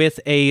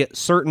with a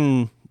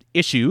certain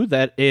issue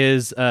that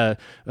is a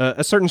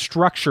certain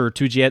structure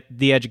to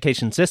the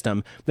education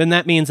system, then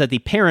that means that the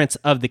parents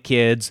of the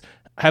kids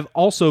have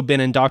also been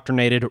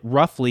indoctrinated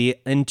roughly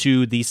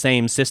into the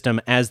same system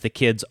as the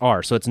kids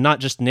are. So it's not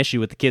just an issue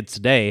with the kids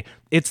today,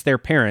 it's their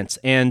parents,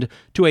 and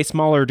to a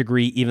smaller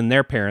degree, even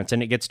their parents,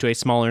 and it gets to a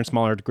smaller and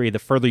smaller degree the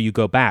further you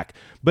go back.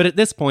 But at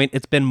this point,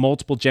 it's been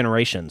multiple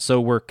generations,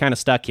 so we're kind of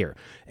stuck here.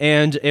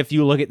 And if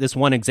you look at this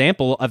one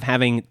example of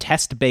having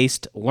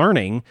test-based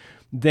learning,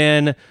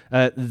 then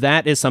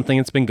that is something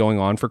that's been going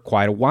on for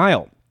quite a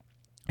while.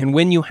 And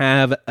when you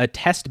have a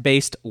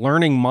test-based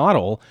learning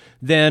model,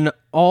 then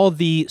all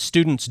the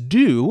students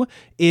do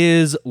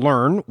is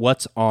learn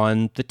what's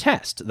on the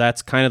test.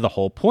 That's kind of the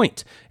whole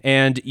point.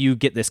 And you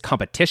get this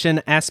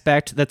competition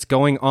aspect that's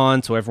going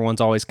on. So everyone's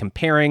always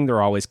comparing,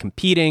 they're always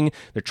competing,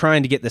 they're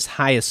trying to get this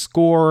highest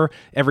score.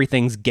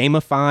 Everything's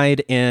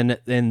gamified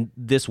in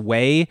this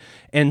way.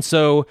 And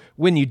so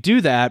when you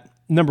do that,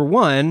 number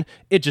one,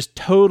 it just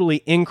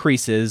totally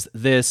increases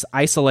this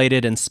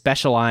isolated and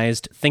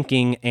specialized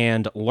thinking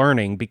and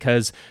learning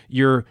because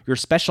you're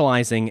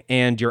specializing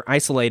and you're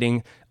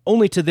isolating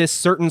only to this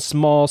certain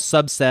small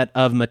subset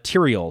of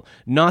material,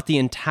 not the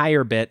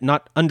entire bit,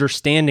 not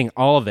understanding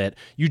all of it.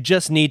 You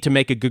just need to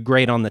make a good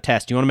grade on the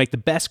test. You want to make the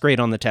best grade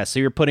on the test. So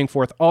you're putting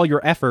forth all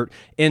your effort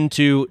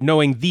into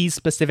knowing these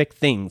specific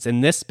things in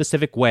this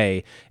specific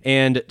way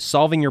and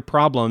solving your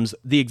problems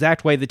the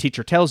exact way the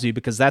teacher tells you,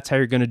 because that's how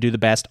you're going to do the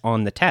best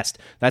on the test.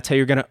 That's how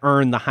you're going to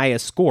earn the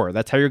highest score.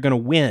 That's how you're going to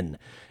win.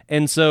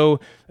 And so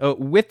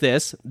with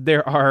this,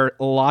 there are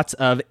lots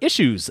of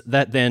issues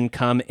that then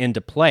come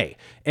into play.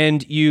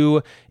 And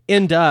you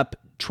end up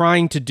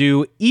trying to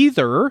do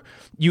either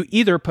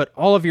put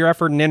all of your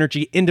effort and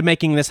energy into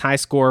making this high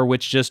score,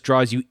 which just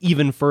draws you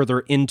even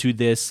further into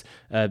this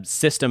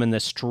system and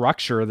this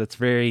structure that's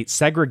very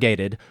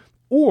segregated,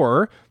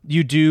 or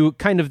you do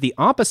kind of the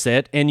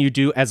opposite and you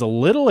do as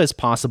little as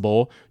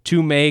possible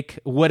to make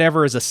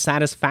whatever is a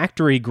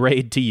satisfactory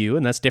grade to you,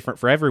 and that's different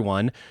for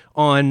everyone,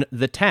 on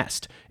the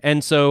test.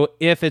 And so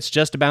if it's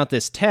just about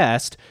this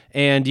test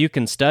and you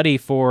can study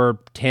for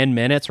 10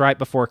 minutes right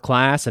before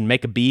class and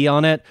make a B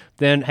on it,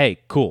 then hey,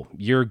 cool,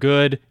 you're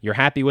good, you're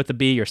happy with the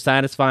B, you're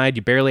satisfied,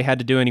 you barely had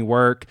to do any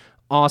work,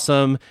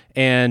 awesome,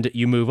 and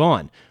you move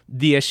on.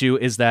 The issue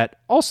is that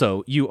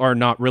also you are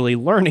not really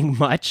learning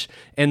much.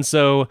 And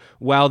so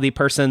while the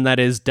person that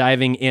is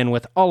diving in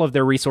with all of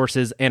their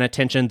resources and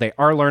attention, they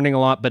are learning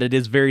a lot, but it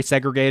is very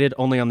segregated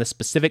only on the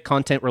specific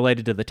content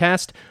related to the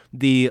test.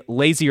 The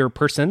lazier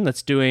person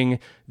that's doing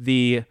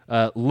the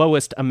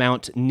lowest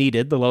amount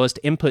needed, the lowest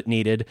input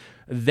needed,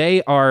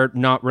 they are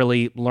not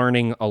really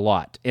learning a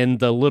lot. And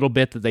the little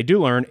bit that they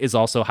do learn is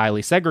also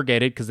highly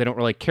segregated because they don't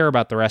really care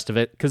about the rest of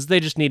it because they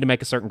just need to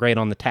make a certain grade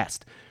on the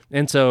test.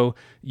 And so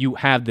you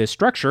have this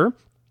structure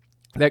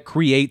that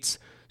creates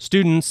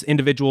students,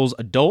 individuals,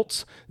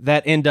 adults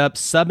that end up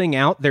subbing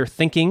out their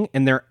thinking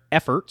and their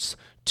efforts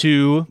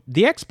to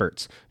the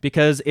experts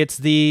because it's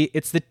the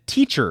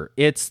teacher,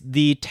 it's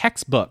the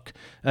textbook.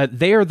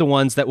 They are the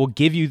ones that will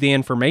give you the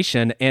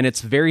information, and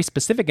it's very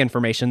specific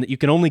information that you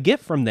can only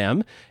get from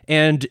them.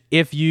 And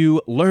if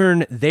you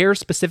learn their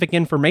specific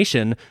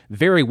information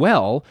very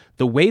well,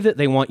 the way that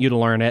they want you to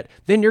learn it,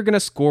 then you're going to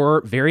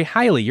score very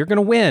highly. You're going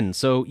to win.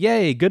 So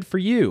yay, good for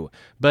you.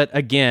 But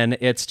again,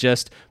 it's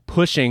just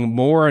pushing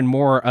more and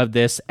more of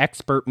this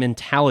expert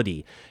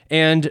mentality.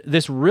 And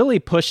this really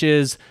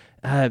pushes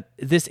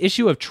this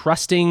issue of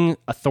trusting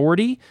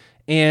authority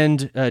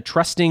and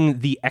trusting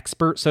the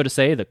expert, so to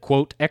say, the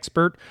quote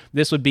expert.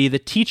 This would be the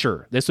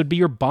teacher. This would be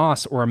your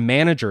boss or a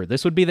manager.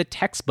 This would be the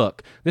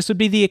textbook. This would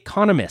be the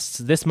economists.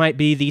 This might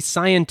be the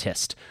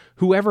scientist.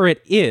 Whoever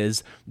it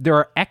is, there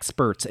are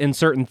experts in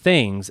certain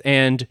things,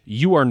 and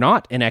you are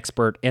not an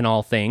expert in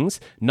all things.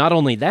 Not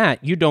only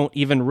that, you don't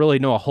even really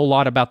know a whole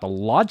lot about the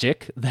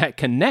logic that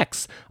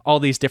connects all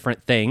these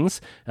different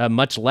things,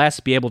 much less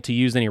be able to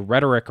use any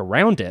rhetoric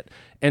around it.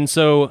 And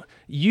so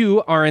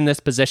you are in this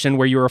position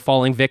where you are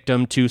falling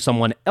victim to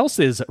someone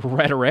else's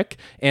rhetoric,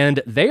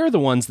 and they are the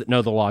ones that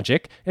know the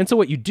logic. And so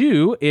what you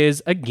do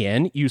is,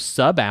 again, you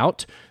sub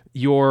out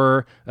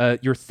your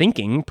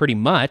thinking pretty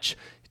much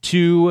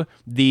to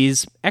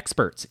these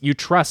experts. You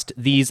trust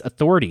these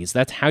authorities.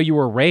 That's how you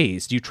were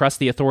raised. You trust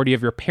the authority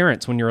of your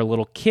parents when you're a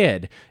little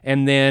kid.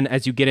 And then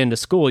as you get into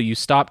school, you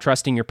stop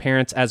trusting your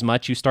parents as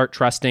much. You start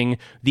trusting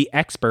the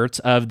experts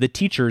of the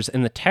teachers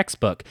in the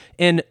textbook.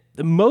 And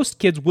most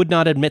kids would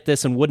not admit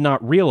this and would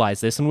not realize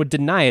this and would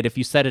deny it if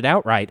you said it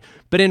outright.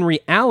 But in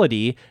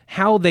reality,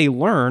 how they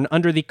learn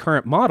under the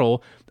current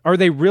model, are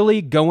they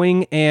really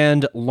going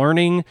and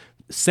learning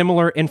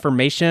similar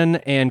information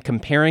and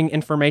comparing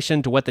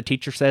information to what the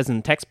teacher says and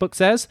the textbook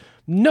says?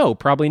 No,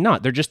 probably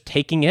not. They're just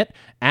taking it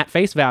at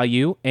face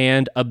value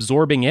and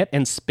absorbing it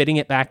and spitting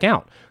it back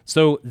out.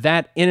 So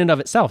that in and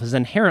of itself is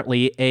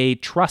inherently a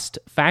trust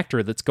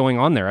factor that's going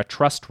on there, a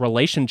trust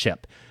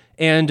relationship.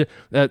 And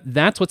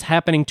that's what's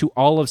happening to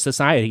all of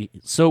society.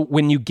 So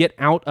when you get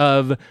out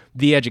of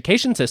the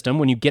education system,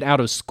 when you get out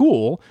of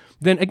school,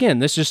 then again,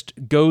 this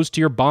just goes to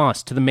your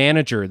boss, to the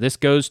manager. This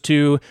goes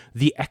to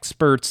the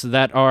experts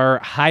that are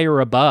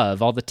higher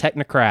above, all the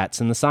technocrats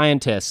and the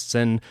scientists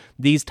and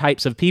these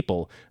types of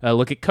people.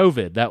 Look at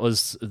COVID. That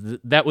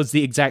was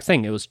the exact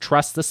thing. It was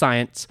trust the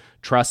science,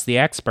 trust the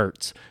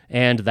experts.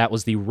 And that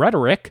was the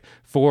rhetoric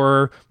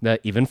for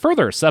even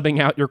further subbing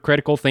out your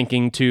critical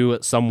thinking to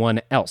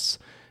someone else.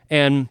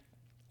 And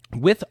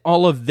with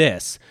all of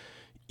this,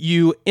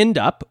 you end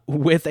up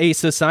with a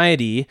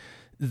society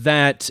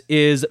that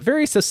is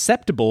very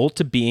susceptible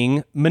to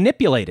being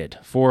manipulated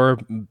for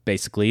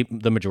basically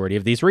the majority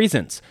of these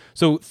reasons.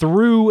 So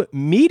through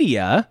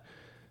media,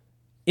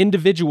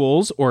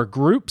 individuals or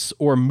groups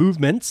or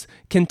movements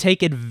can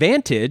take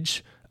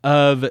advantage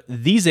of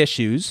these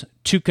issues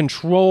to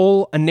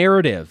control a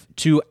narrative,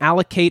 to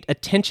allocate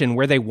attention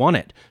where they want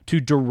it, to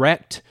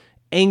direct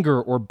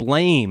anger or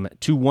blame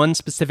to one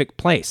specific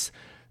place.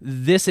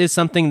 This is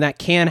something that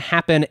can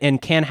happen and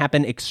can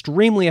happen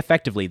extremely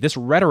effectively. This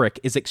rhetoric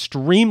is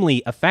extremely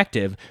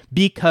effective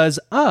because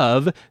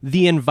of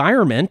the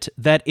environment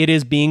that it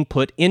is being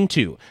put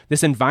into.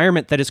 This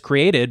environment that is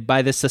created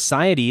by this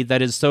society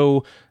that is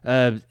so,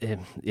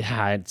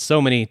 so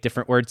many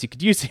different words you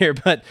could use here,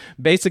 but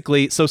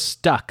basically so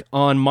stuck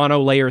on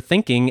monolayer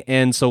thinking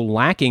and so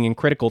lacking in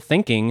critical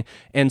thinking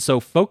and so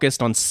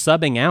focused on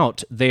subbing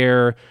out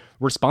their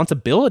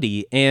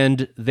responsibility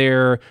and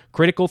their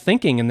critical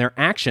thinking and their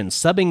actions,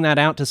 subbing that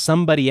out to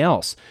somebody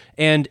else.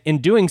 And in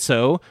doing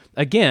so,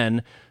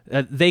 again,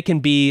 they can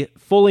be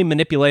fully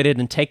manipulated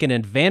and taken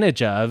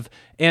advantage of.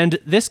 And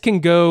this can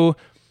go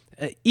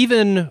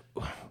even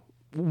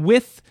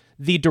with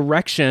the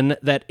direction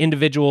that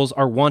individuals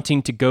are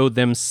wanting to go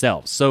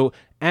themselves. So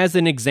as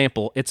an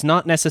example, it's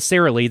not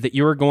necessarily that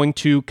you're going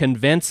to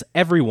convince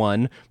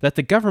everyone that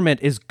the government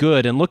is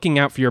good and looking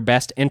out for your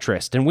best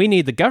interest, and we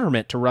need the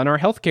government to run our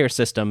healthcare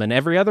system and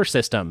every other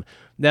system.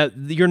 That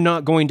you're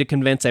not going to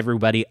convince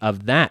everybody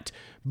of that.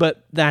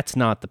 But that's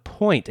not the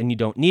point, and you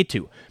don't need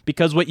to.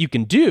 Because what you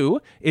can do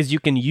is you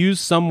can use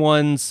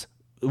someone's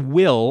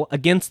will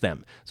against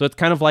them. So it's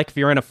kind of like if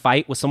you're in a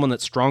fight with someone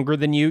that's stronger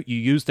than you, you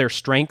use their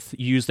strength,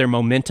 you use their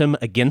momentum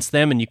against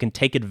them, and you can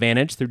take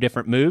advantage through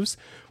different moves.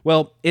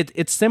 Well,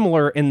 it's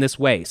similar in this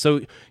way. So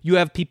you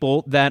have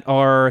people that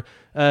are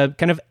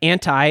kind of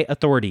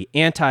anti-authority,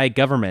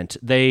 anti-government.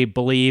 They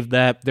believe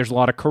that there's a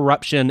lot of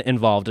corruption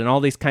involved and all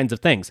these kinds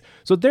of things.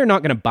 So they're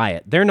not going to buy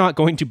it. They're not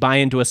going to buy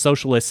into a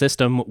socialist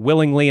system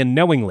willingly and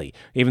knowingly,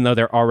 even though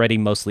they're already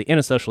mostly in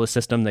a socialist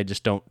system. They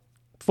just don't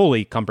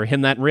fully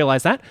comprehend that and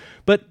realize that,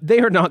 but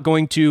they are not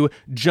going to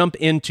jump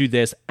into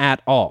this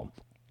at all.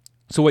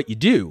 So what you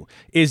do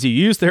is you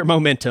use their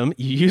momentum,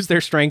 you use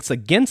their strengths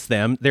against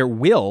them, their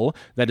will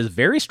that is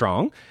very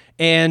strong,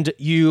 and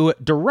you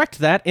direct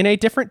that in a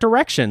different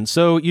direction.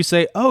 So you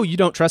say, oh, you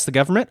don't trust the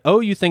government? Oh,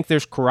 you think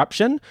there's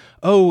corruption?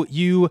 Oh,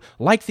 you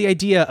like the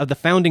idea of the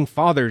founding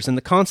fathers and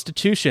the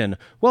Constitution?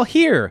 Well,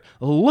 here,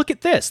 look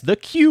at this, the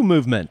Q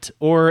movement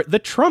or the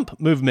Trump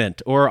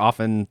movement, or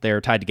often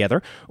they're tied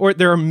together, or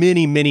there are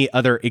many, many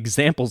other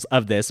examples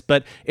of this,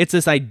 but it's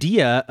this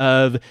idea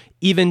of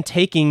even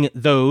taking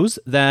those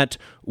that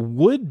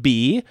would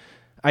be,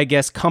 I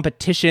guess,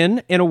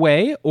 competition in a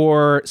way,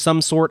 or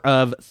some sort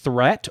of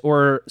threat,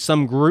 or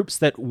some groups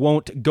that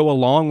won't go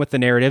along with the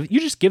narrative. You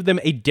just give them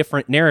a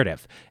different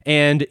narrative,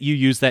 and you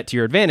use that to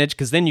your advantage,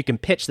 because then you can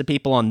pitch the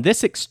people on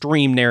this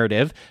extreme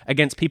narrative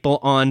against people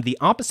on the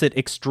opposite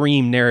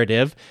extreme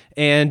narrative,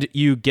 and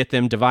you get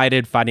them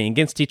divided, fighting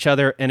against each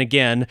other. And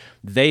again,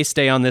 they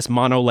stay on this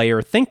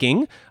monolayer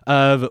thinking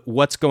of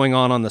what's going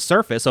on the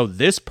surface. Oh,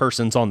 this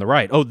person's on the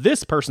right. Oh,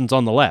 this person's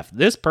on the left.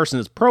 This person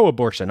is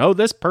pro-abortion. Oh,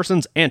 this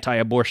person's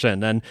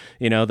anti-abortion. And,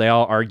 they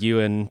all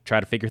argue and try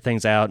to figure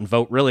things out and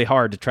vote really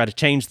hard to try to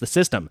change the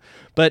system.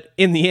 But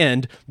in the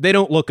end, they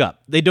don't look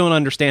up. They don't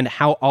understand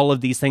how all of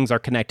these things are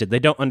connected. They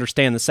don't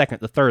understand the second,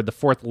 the third, the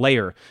fourth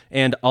layer,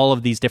 and all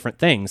of these different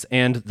things.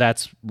 And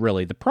that's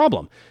really the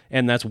problem.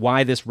 And that's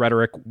why this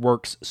rhetoric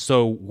works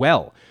so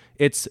well.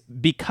 It's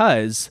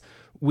because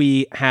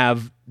we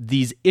have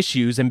these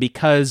issues and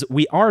because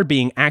we are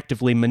being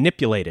actively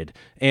manipulated.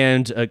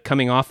 And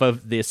coming off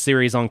of this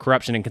series on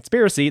corruption and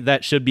conspiracy,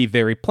 that should be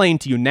very plain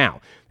to you now.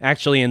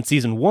 Actually, in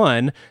season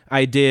 1,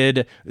 I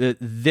did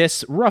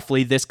this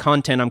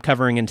content I'm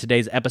covering in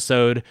today's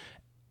episode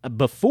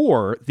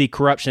before the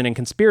corruption and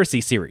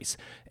conspiracy series.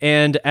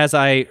 And as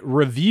I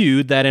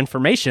reviewed that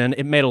information,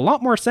 it made a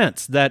lot more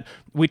sense that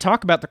we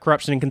talk about the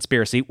corruption and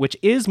conspiracy, which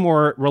is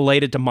more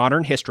related to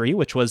modern history,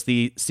 which was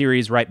the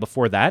series right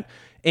before that,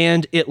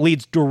 and it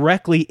leads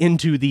directly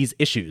into these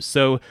issues.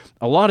 So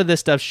a lot of this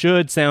stuff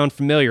should sound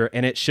familiar,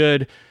 and it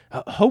should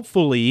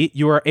hopefully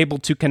you are able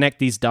to connect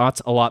these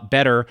dots a lot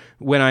better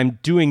when I'm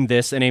doing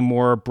this in a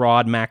more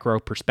broad macro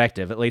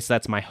perspective. At least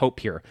that's my hope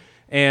here.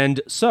 And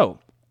so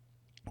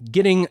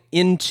getting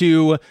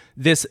into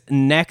this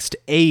next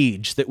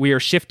age that we are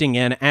shifting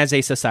in as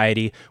a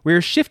society, we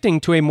are shifting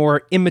to a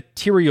more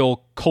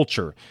immaterial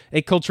culture,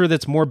 a culture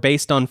that's more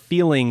based on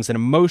feelings and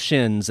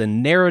emotions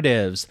and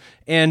narratives,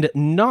 and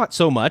not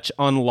so much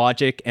on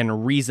logic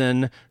and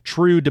reason,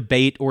 true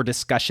debate or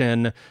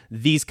discussion,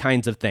 these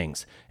kinds of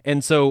things.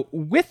 And so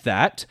with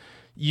that,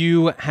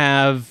 you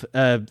have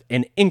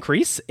an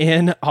increase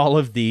in all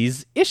of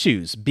these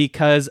issues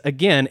because,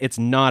 again, it's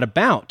not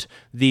about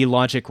the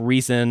logic,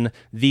 reason,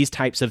 these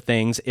types of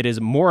things. It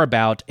is more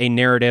about a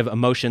narrative,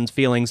 emotions,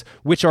 feelings,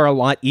 which are a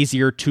lot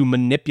easier to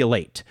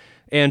manipulate.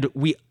 And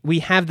we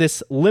have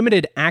this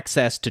limited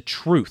access to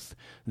truth.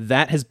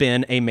 That has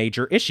been a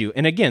major issue.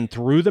 And again,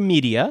 through the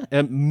media,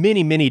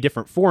 many, many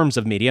different forms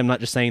of media, I'm not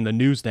just saying the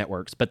news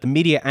networks, but the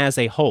media as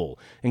a whole,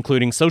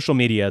 including social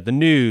media, the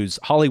news,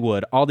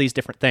 Hollywood, all these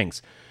different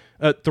things.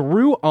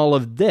 Through all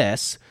of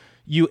this,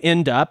 you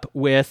end up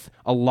with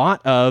a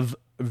lot of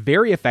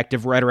very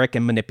effective rhetoric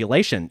and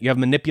manipulation. You have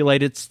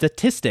manipulated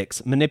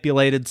statistics,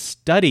 manipulated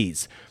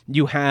studies.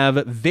 You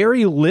have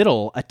very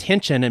little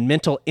attention and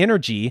mental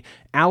energy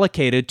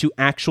allocated to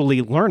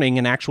actually learning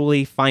and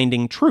actually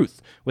finding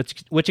truth,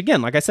 which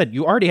again, like I said,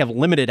 you already have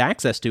limited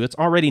access to. It's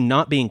already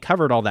not being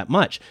covered all that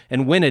much.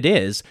 And when it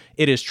is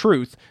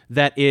truth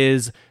that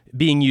is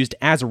being used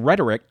as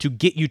rhetoric to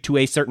get you to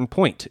a certain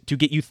point, to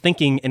get you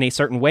thinking in a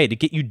certain way, to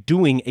get you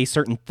doing a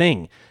certain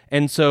thing.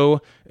 And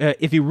so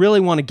if you really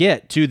want to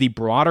get to the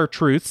broader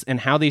truths and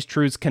how these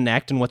truths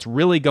connect and what's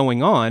really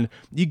going on,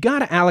 you got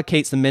to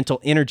allocate some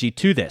mental energy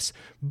to this.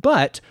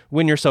 But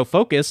when you're so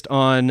focused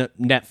on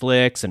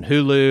Netflix and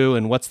Hulu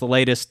and what's the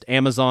latest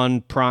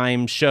Amazon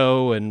Prime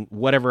show and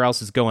whatever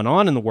else is going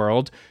on in the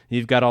world,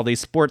 you've got all these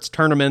sports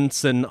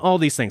tournaments and all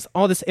these things,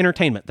 all this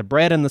entertainment, the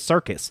bread and the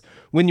circus.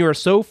 When you are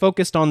so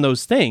focused on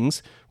those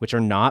things, which are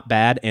not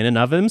bad in and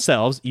of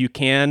themselves, you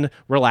can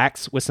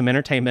relax with some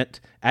entertainment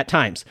at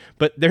times,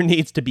 but there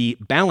needs to be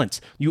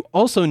balance. You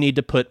also need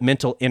to put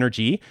mental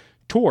energy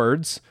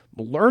towards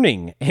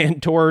learning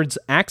and towards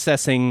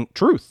accessing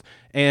truth.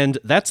 And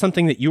that's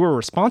something that you are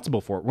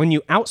responsible for. When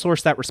you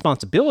outsource that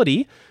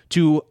responsibility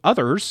to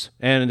others,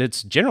 and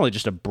it's generally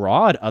just a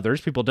broad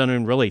others, people don't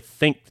even really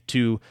think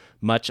too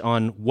much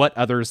on what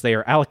others they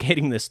are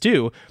allocating this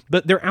to,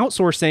 but they're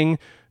outsourcing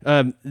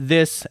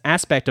this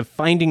aspect of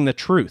finding the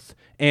truth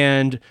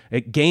and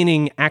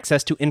gaining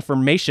access to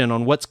information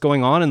on what's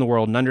going on in the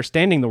world and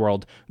understanding the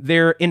world.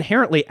 They're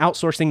inherently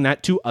outsourcing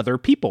that to other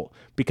people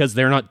because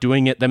they're not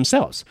doing it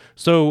themselves.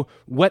 So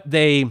what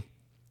they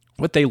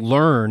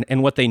learn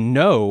and what they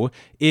know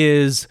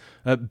is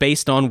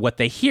based on what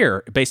they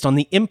hear, based on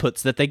the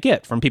inputs that they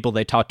get from people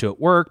they talk to at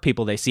work,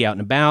 people they see out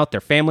and about,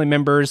 their family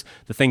members,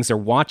 the things they're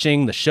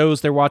watching, the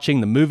shows they're watching,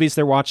 the movies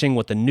they're watching,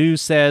 what the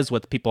news says,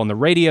 what the people on the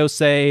radio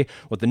say,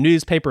 what the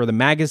newspaper or the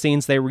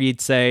magazines they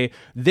read say.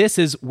 This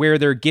is where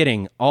they're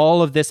getting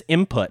all of this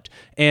input.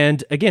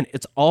 And again,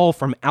 it's all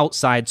from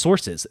outside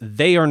sources.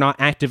 They are not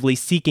actively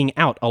seeking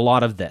out a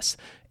lot of this.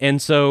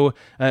 And so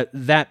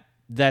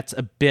that's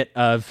a bit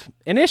of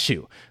an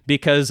issue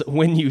because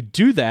when you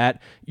do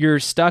that, you're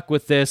stuck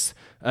with this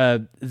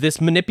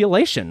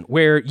manipulation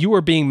where you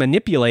are being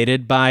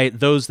manipulated by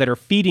those that are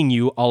feeding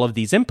you all of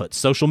these inputs.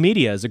 Social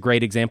media is a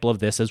great example of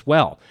this as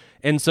well.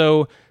 And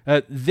so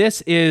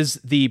this is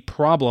the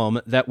problem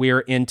that we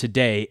are in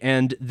today.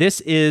 And this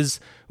is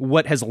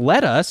what has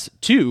led us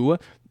to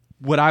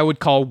what I would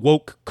call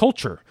woke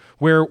culture,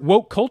 where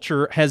woke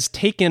culture has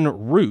taken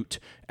root,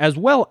 as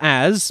well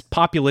as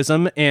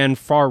populism and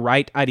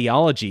far-right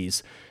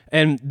ideologies.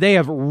 And they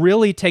have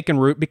really taken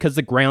root because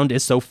the ground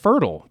is so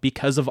fertile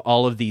because of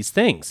all of these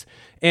things.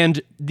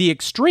 And the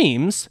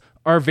extremes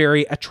are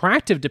very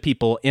attractive to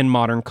people in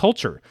modern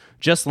culture,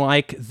 just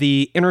like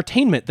the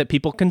entertainment that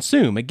people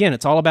consume. Again,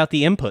 it's all about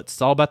the inputs.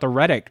 It's all about the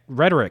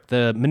rhetoric,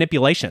 the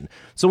manipulation.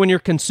 So when you're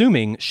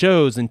consuming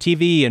shows and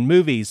TV and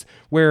movies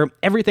where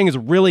everything is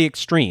really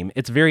extreme,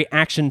 it's very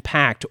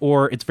action-packed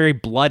or it's very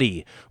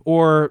bloody,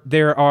 or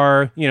there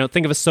are,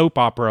 think of a soap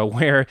opera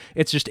where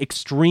it's just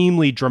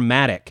extremely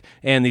dramatic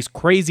and these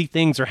crazy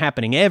things are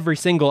happening every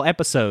single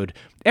episode.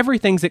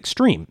 Everything's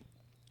extreme.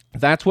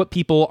 That's what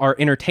people are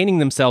entertaining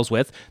themselves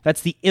with.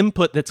 That's the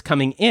input that's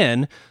coming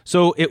in.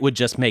 So it would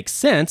just make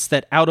sense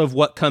that out of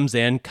what comes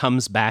in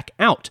comes back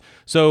out.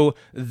 So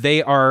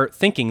they are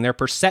thinking, their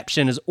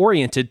perception is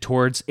oriented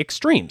towards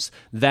extremes.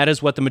 That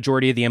is what the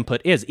majority of the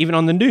input is. Even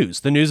on the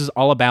news is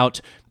all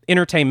about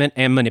entertainment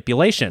and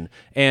manipulation.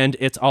 And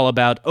it's all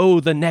about,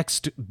 the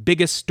next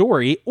biggest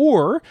story,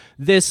 or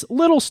this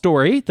little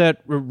story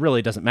that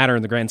really doesn't matter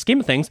in the grand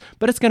scheme of things,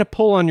 but it's going to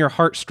pull on your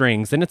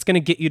heartstrings and it's going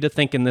to get you to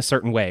think in this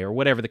certain way, or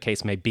whatever the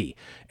case may be.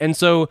 And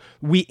so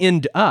we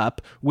end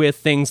up with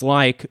things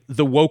like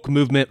the woke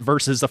movement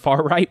versus the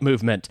far right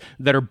movement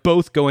that are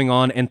both going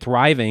on and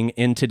thriving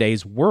in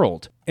today's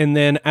world. And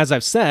then, as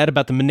I've said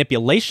about the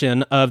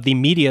manipulation of the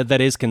media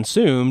that is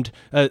consumed,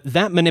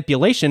 that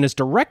manipulation is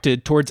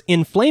directed towards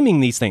inflaming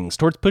these things,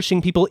 towards pushing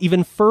people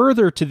even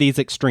further to these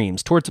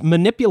extremes, towards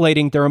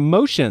manipulating their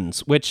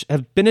emotions, which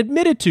have been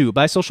admitted to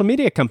by social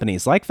media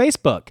companies like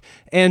Facebook.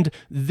 And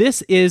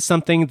this is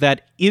something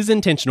that is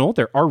intentional.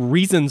 There are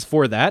reasons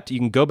for that. You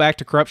can go back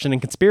to corruption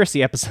and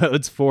conspiracy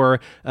episodes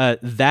for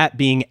that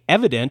being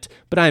evident,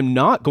 but I'm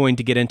not going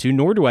to get into,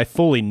 nor do I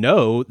fully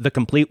know the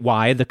complete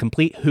why, the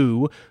complete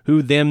who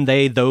them,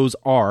 they, those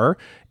are.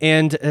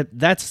 And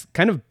that's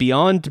kind of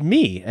beyond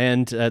me.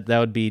 And that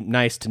would be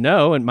nice to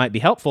know and might be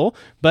helpful.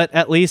 But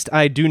at least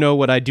I do know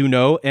what I do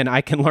know, and I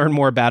can learn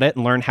more about it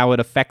and learn how it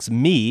affects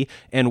me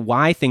and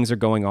why things are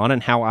going on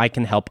and how I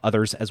can help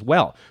others as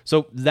well.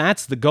 So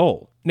that's the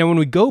goal. Now, when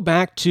we go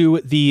back to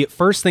the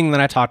first thing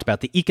that I talked about,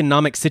 the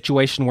economic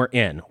situation we're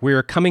in,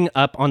 we're coming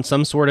up on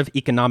some sort of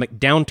economic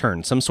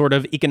downturn, some sort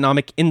of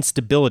economic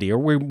instability, or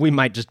we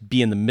might just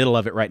be in the middle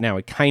of it right now.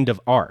 We kind of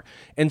are.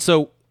 And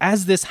so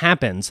as this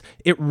happens,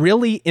 it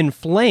really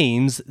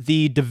inflames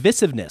the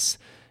divisiveness.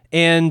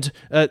 And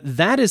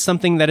that is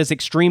something that is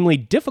extremely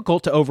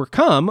difficult to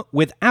overcome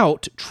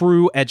without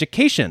true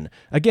education.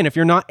 Again, if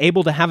you're not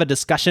able to have a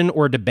discussion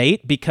or a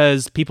debate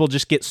because people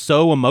just get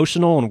so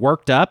emotional and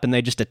worked up and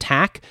they just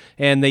attack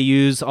and they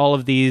use all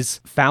of these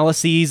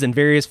fallacies and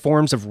various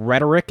forms of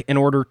rhetoric in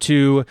order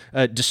to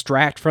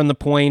distract from the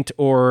point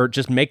or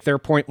just make their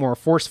point more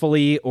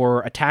forcefully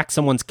or attack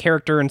someone's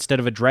character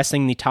instead of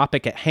addressing the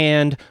topic at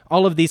hand,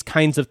 all of these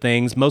kinds of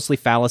things, mostly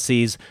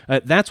fallacies,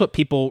 that's what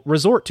people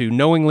resort to,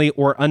 knowingly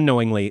or unknowingly.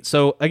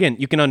 So again,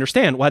 you can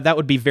understand why that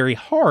would be very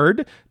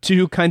hard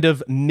to kind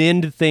of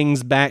mend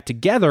things back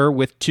together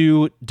with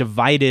two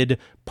divided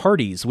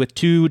parties, with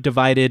two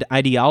divided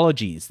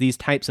ideologies, these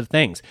types of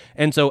things.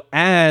 And so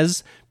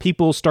as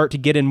people start to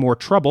get in more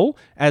trouble,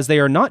 as they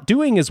are not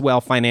doing as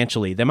well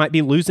financially, they might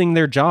be losing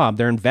their job,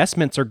 their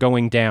investments are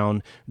going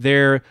down,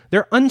 they're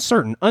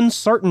uncertain.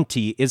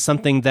 Uncertainty is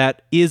something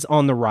that is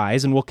on the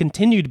rise and will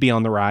continue to be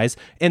on the rise,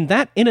 and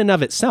that in and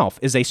of itself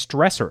is a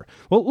stressor.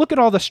 Well, look at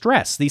all the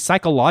stress, the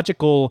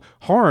psychological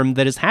harm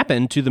that has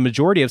happened to the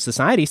majority of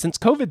society since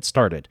COVID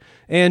started.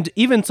 And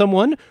even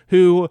someone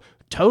who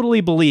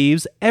totally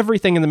believes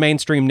everything in the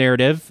mainstream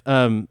narrative.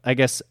 I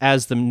guess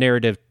as the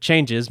narrative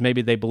changes,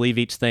 maybe they believe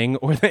each thing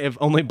or they have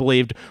only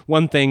believed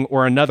one thing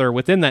or another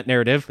within that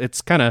narrative.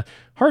 It's kind of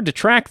hard to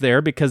track there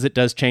because it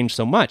does change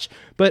so much.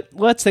 But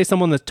let's say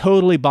someone that's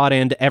totally bought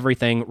into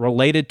everything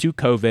related to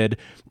COVID,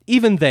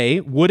 even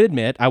they would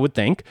admit, I would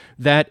think,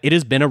 that it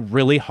has been a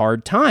really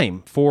hard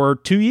time for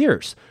 2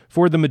 years.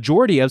 For the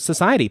majority of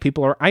society,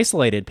 people are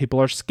isolated, people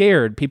are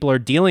scared, people are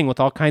dealing with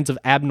all kinds of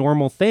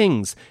abnormal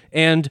things,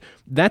 and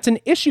that's an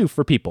issue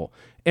for people.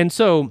 And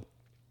so,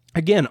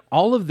 again,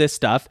 all of this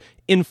stuff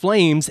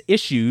inflames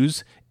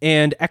issues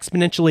and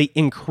exponentially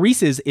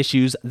increases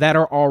issues that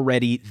are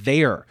already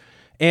there.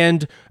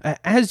 And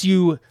as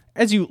you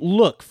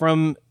look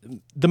from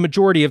the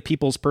majority of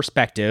people's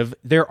perspective,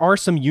 there are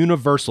some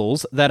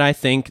universals that I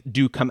think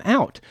do come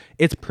out.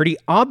 It's pretty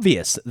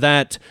obvious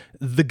that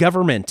the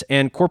government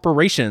and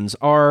corporations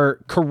are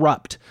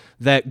corrupt,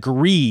 that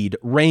greed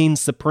reigns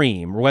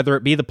supreme, whether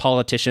it be the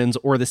politicians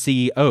or the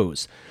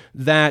CEOs,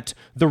 that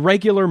the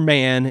regular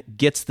man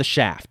gets the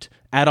shaft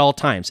at all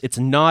times. It's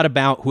not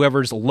about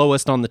whoever's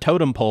lowest on the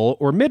totem pole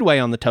or midway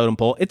on the totem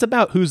pole. It's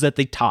about who's at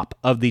the top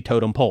of the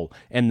totem pole,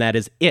 and that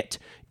is it.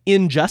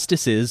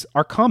 Injustices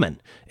are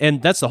common.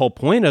 And that's the whole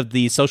point of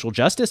the social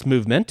justice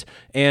movement.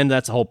 And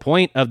that's the whole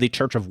point of the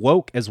Church of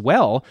Woke as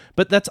well.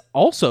 But that's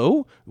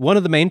also one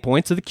of the main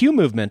points of the Q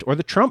movement or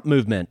the Trump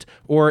movement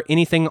or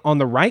anything on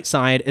the right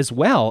side as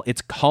well.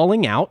 It's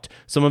calling out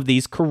some of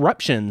these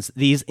corruptions,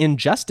 these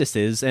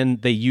injustices,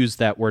 and they use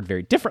that word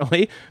very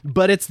differently,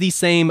 but it's the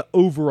same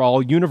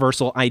overall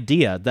universal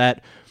idea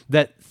that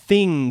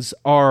things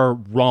are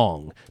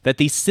wrong, that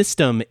the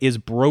system is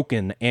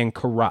broken and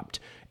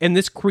corrupt. And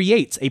this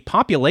creates a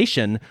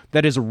population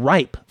that is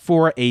ripe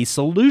for a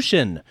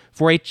solution,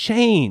 for a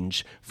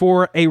change,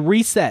 for a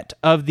reset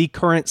of the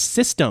current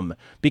system,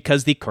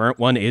 because the current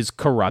one is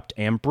corrupt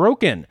and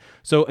broken.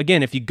 So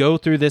again, if you go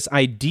through this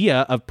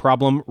idea of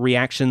problem,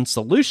 reaction,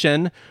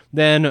 solution,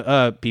 then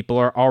people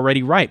are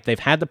already ripe. They've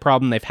had the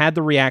problem, they've had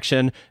the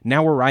reaction,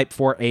 now we're ripe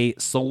for a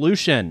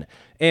solution.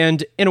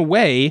 And in a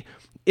way,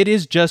 it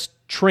is just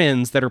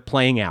trends that are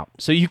playing out.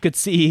 So you could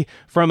see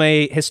from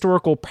a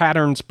historical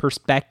patterns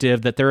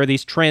perspective that there are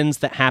these trends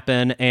that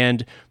happen,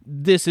 and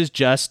this is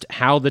just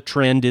how the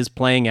trend is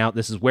playing out.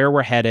 This is where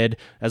we're headed.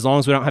 As long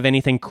as we don't have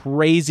anything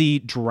crazy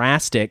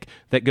drastic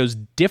that goes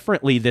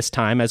differently this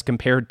time as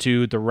compared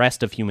to the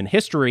rest of human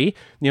history,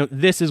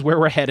 this is where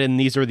we're headed, and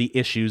these are the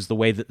issues, the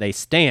way that they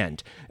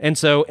stand. And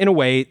so in a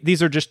way,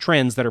 these are just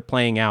trends that are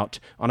playing out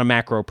on a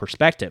macro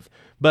perspective.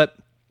 But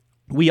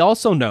we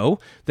also know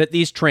that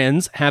these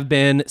trends have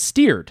been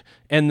steered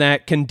and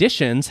that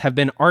conditions have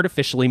been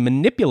artificially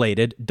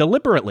manipulated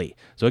deliberately.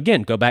 So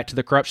again, go back to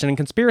the corruption and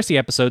conspiracy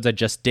episodes I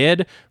just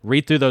did,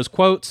 read through those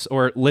quotes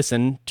or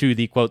listen to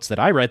the quotes that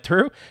I read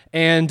through,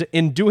 and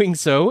in doing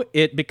so,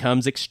 it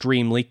becomes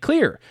extremely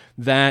clear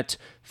that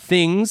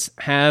things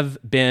have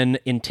been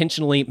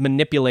intentionally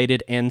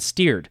manipulated and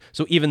steered.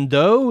 So even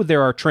though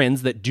there are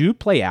trends that do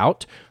play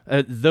out,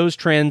 those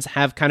trends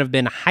have kind of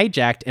been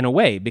hijacked in a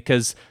way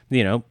because,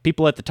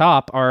 people at the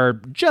top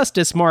are just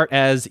as smart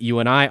as you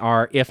and I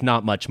are, if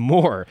not much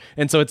more.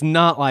 And so it's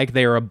not like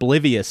they are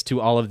oblivious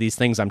to all of these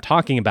things I'm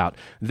talking about.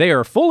 They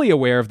are fully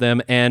aware of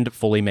them and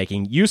fully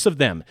making use of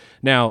them.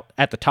 Now,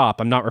 at the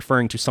top, I'm not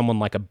referring to someone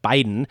like a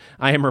Biden.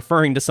 I am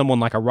referring to someone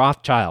like a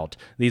Rothschild.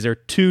 These are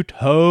two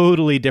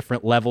totally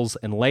different levels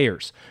and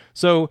layers.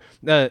 So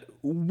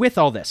with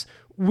all this,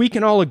 we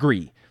can all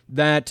agree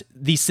that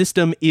the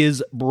system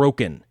is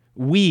broken.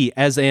 We,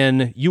 as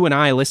in you and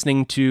I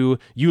listening to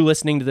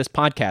this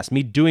podcast,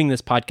 me doing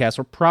this podcast,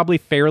 we're probably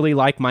fairly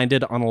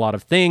like-minded on a lot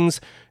of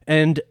things.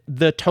 And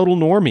the total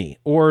normie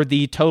or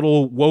the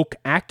total woke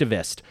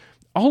activist,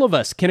 all of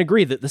us can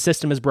agree that the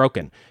system is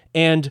broken.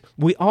 And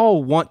we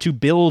all want to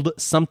build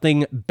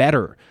something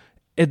better.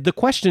 The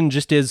question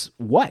just is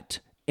what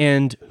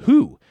and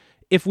who?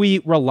 If we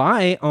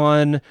rely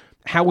on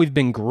how we've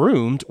been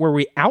groomed, where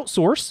we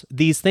outsource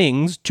these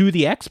things to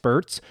the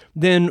experts,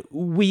 then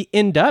we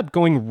end up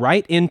going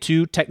right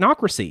into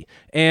technocracy.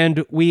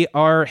 And we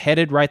are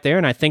headed right there,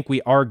 and I think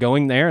we are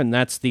going there, and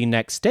that's the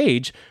next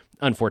stage,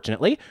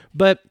 unfortunately.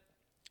 But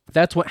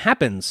that's what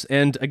happens.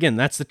 And again,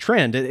 that's the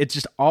trend. It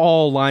just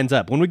all lines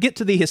up. When we get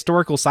to the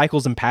historical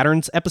cycles and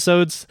patterns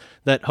episodes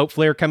that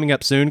hopefully are coming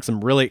up soon, because I'm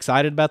really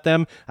excited about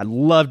them, I'd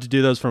love to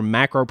do those from a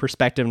macro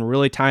perspective and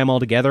really tie them all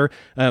together.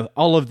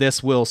 All of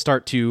this will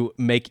start to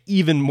make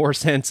even more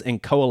sense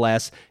and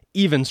coalesce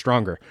even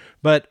stronger.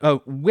 But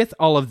with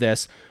all of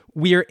this,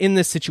 we are in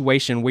this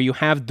situation where you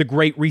have the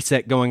Great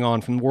Reset going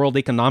on from the World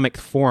Economic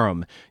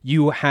Forum.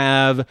 You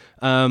have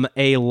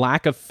a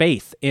lack of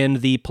faith in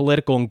the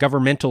political and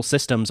governmental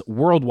systems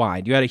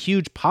worldwide. You had a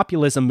huge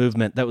populism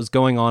movement that was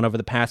going on over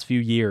the past few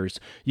years.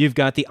 You've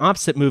got the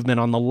opposite movement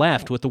on the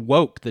left with the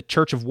woke, the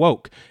Church of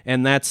Woke,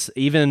 and that's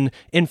even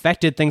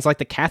infected things like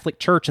the Catholic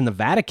Church and the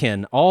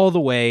Vatican, all the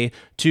way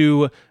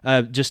to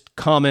just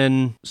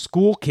common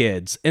school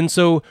kids. And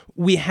so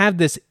we have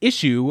this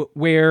issue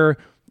where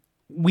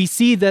we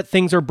see that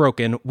things are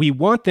broken. We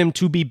want them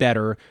to be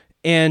better.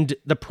 And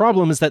the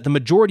problem is that the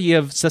majority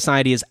of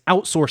society is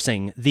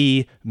outsourcing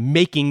the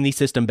making the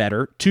system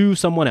better to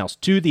someone else,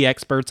 to the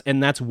experts.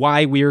 And that's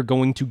why we are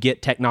going to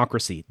get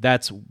technocracy.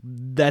 That's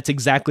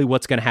exactly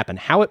what's going to happen.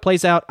 How it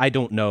plays out, I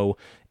don't know.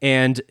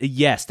 And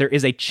yes, there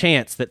is a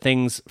chance that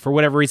things, for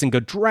whatever reason, go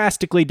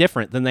drastically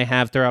different than they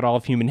have throughout all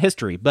of human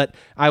history. But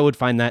I would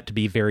find that to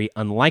be very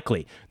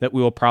unlikely, that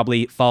we will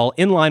probably fall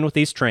in line with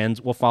these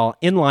trends, will fall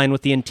in line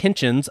with the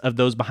intentions of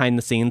those behind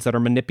the scenes that are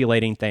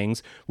manipulating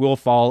things, we will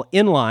fall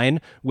in line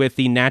with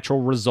the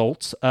natural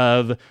results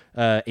of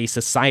a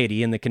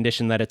society in the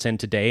condition that it's in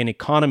today, an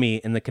economy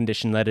in the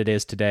condition that it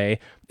is today,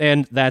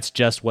 and that's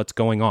just what's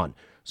going on.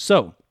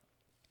 So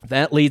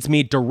that leads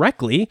me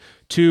directly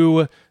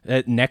to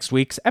next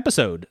week's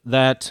episode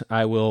that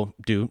I will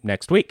do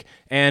next week.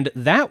 And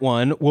that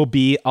one will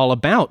be all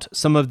about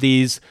some of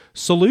these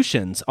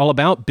solutions, all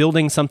about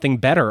building something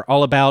better,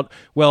 all about,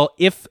 well,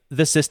 if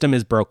the system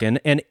is broken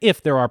and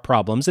if there are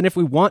problems and if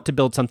we want to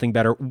build something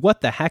better,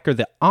 what the heck are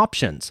the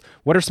options?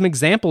 What are some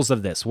examples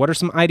of this? What are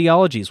some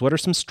ideologies? What are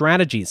some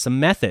strategies, some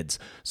methods?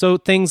 So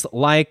things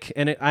like,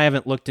 and I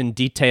haven't looked in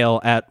detail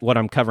at what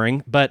I'm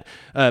covering, but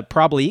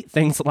probably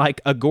things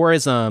like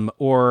agorism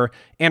or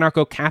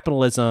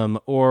anarcho-capitalism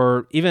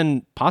or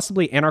even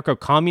possibly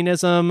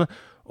anarcho-communism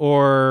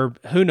or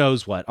who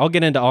knows what. I'll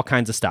get into all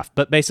kinds of stuff.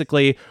 But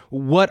basically,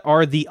 what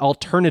are the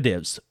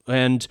alternatives?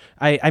 And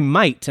I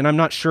might, and I'm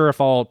not sure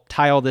if I'll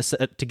tie all this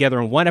together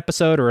in one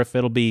episode or if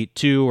it'll be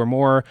two or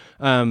more,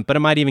 but I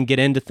might even get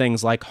into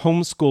things like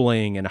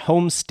homeschooling and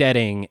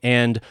homesteading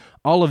and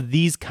all of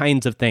these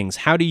kinds of things.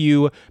 How do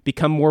you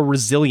become more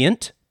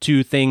resilient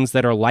to things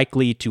that are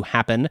likely to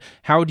happen?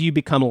 How do you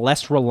become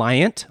less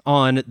reliant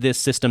on this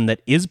system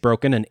that is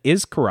broken and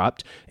is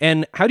corrupt?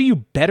 And how do you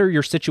better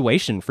your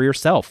situation for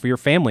yourself, for your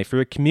family, for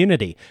your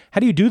community? How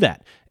do you do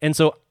that? And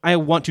so I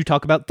want to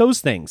talk about those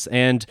things,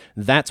 and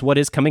that's what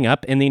is coming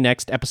up in the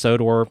next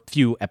episode or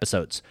few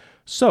episodes.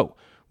 So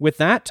with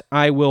that,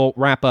 I will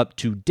wrap up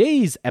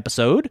today's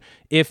episode.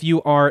 If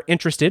you are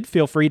interested,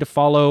 feel free to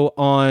follow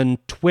on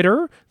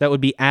Twitter. That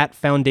would be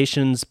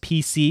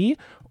 @FoundationsPC,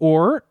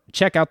 or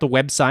check out the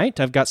website.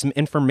 I've got some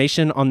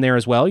information on there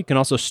as well. You can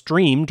also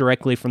stream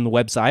directly from the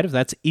website if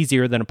that's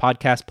easier than a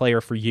podcast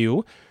player for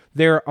you.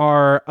 There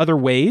are other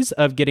ways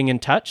of getting in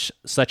touch,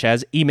 such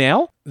as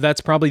email.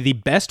 That's probably the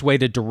best way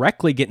to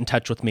directly get in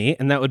touch with me,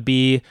 and that would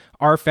be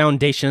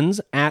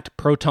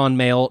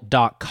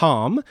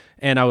ourfoundations@protonmail.com.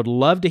 And I would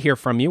love to hear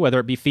from you,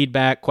 whether it be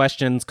feedback,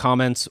 questions,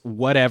 comments,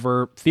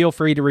 whatever. Feel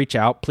free to reach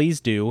out.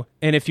 Please do.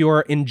 And if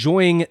you're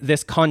enjoying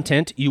this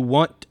content, you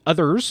want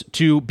others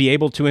to be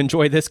able to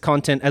enjoy this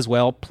content as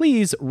well,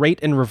 please rate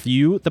and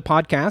review the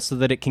podcast so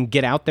that it can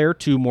get out there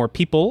to more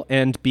people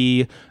and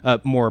be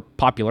more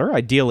popular,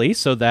 ideally,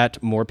 so that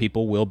more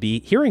people will be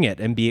hearing it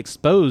and be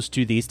exposed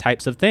to these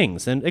types of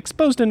things, and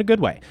exposed in a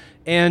good way.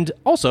 And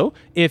also,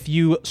 if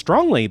you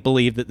strongly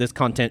believe that this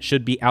content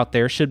should be out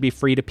there, should be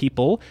free to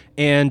people,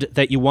 and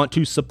that you want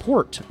to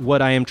support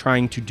what I am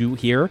trying to do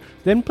here,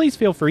 then please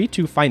feel free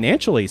to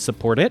financially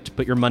support it.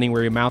 Put your money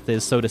where your mouth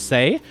is, so to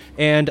say.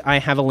 And I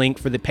have a link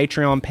for the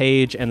Patreon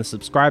page and the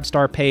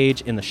Subscribestar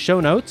page in the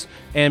show notes.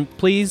 And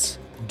please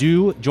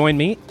do join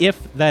me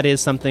if that is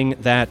something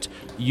that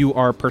you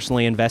are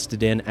personally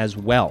invested in as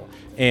well.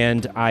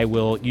 And I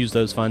will use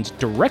those funds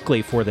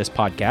directly for this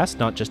podcast,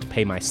 not just to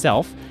pay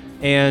myself.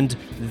 And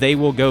they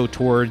will go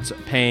towards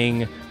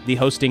paying the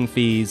hosting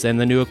fees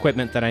and the new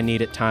equipment that I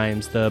need at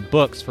times, the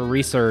books for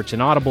research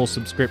and Audible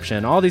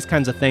subscription, all these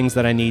kinds of things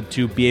that I need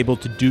to be able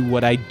to do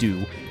what I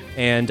do.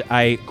 And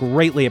I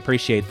greatly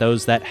appreciate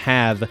those that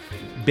have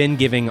been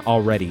giving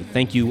already.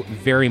 Thank you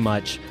very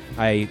much.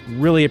 I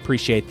really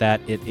appreciate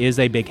that. It is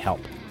a big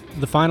help.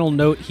 The final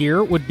note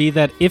here would be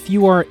that if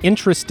you are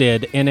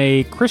interested in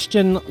a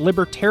Christian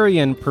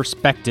libertarian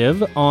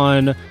perspective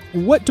on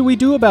what do we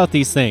do about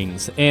these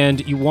things,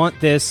 and you want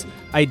this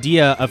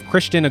idea of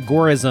Christian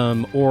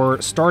agorism or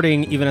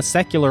starting even a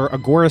secular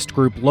agorist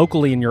group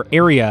locally in your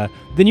area,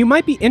 then you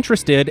might be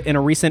interested in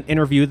a recent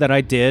interview that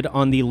I did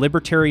on the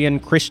Libertarian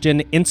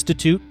Christian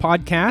Institute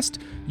podcast.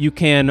 You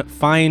can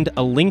find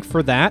a link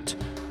for that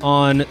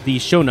on the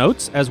show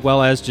notes, as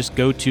well as just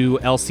go to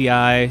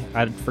LCI.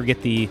 I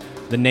forget the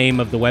name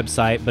of the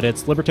website, but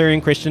it's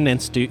Libertarian Christian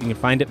Institute. You can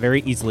find it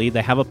very easily.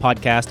 They have a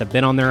podcast. I've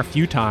been on there a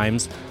few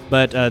times,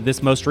 but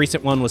this most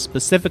recent one was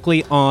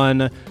specifically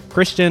on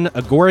Christian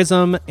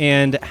agorism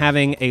and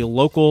having a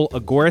local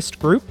agorist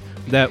group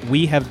that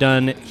we have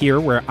done here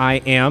where I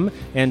am,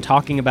 and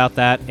talking about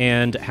that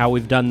and how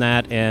we've done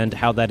that and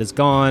how that has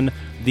gone,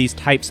 these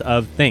types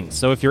of things.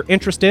 So if you're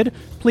interested,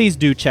 please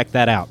do check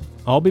that out.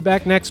 I'll be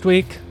back next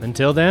week.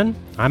 Until then,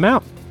 I'm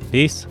out.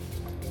 Peace.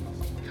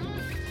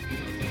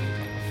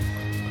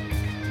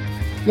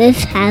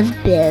 This has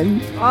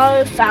been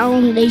Our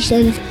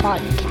Foundations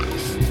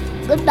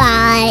Podcast.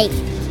 Goodbye.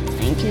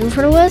 Thank you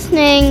for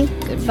listening.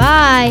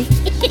 Goodbye.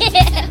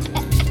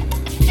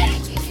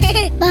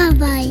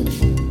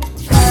 Bye-bye.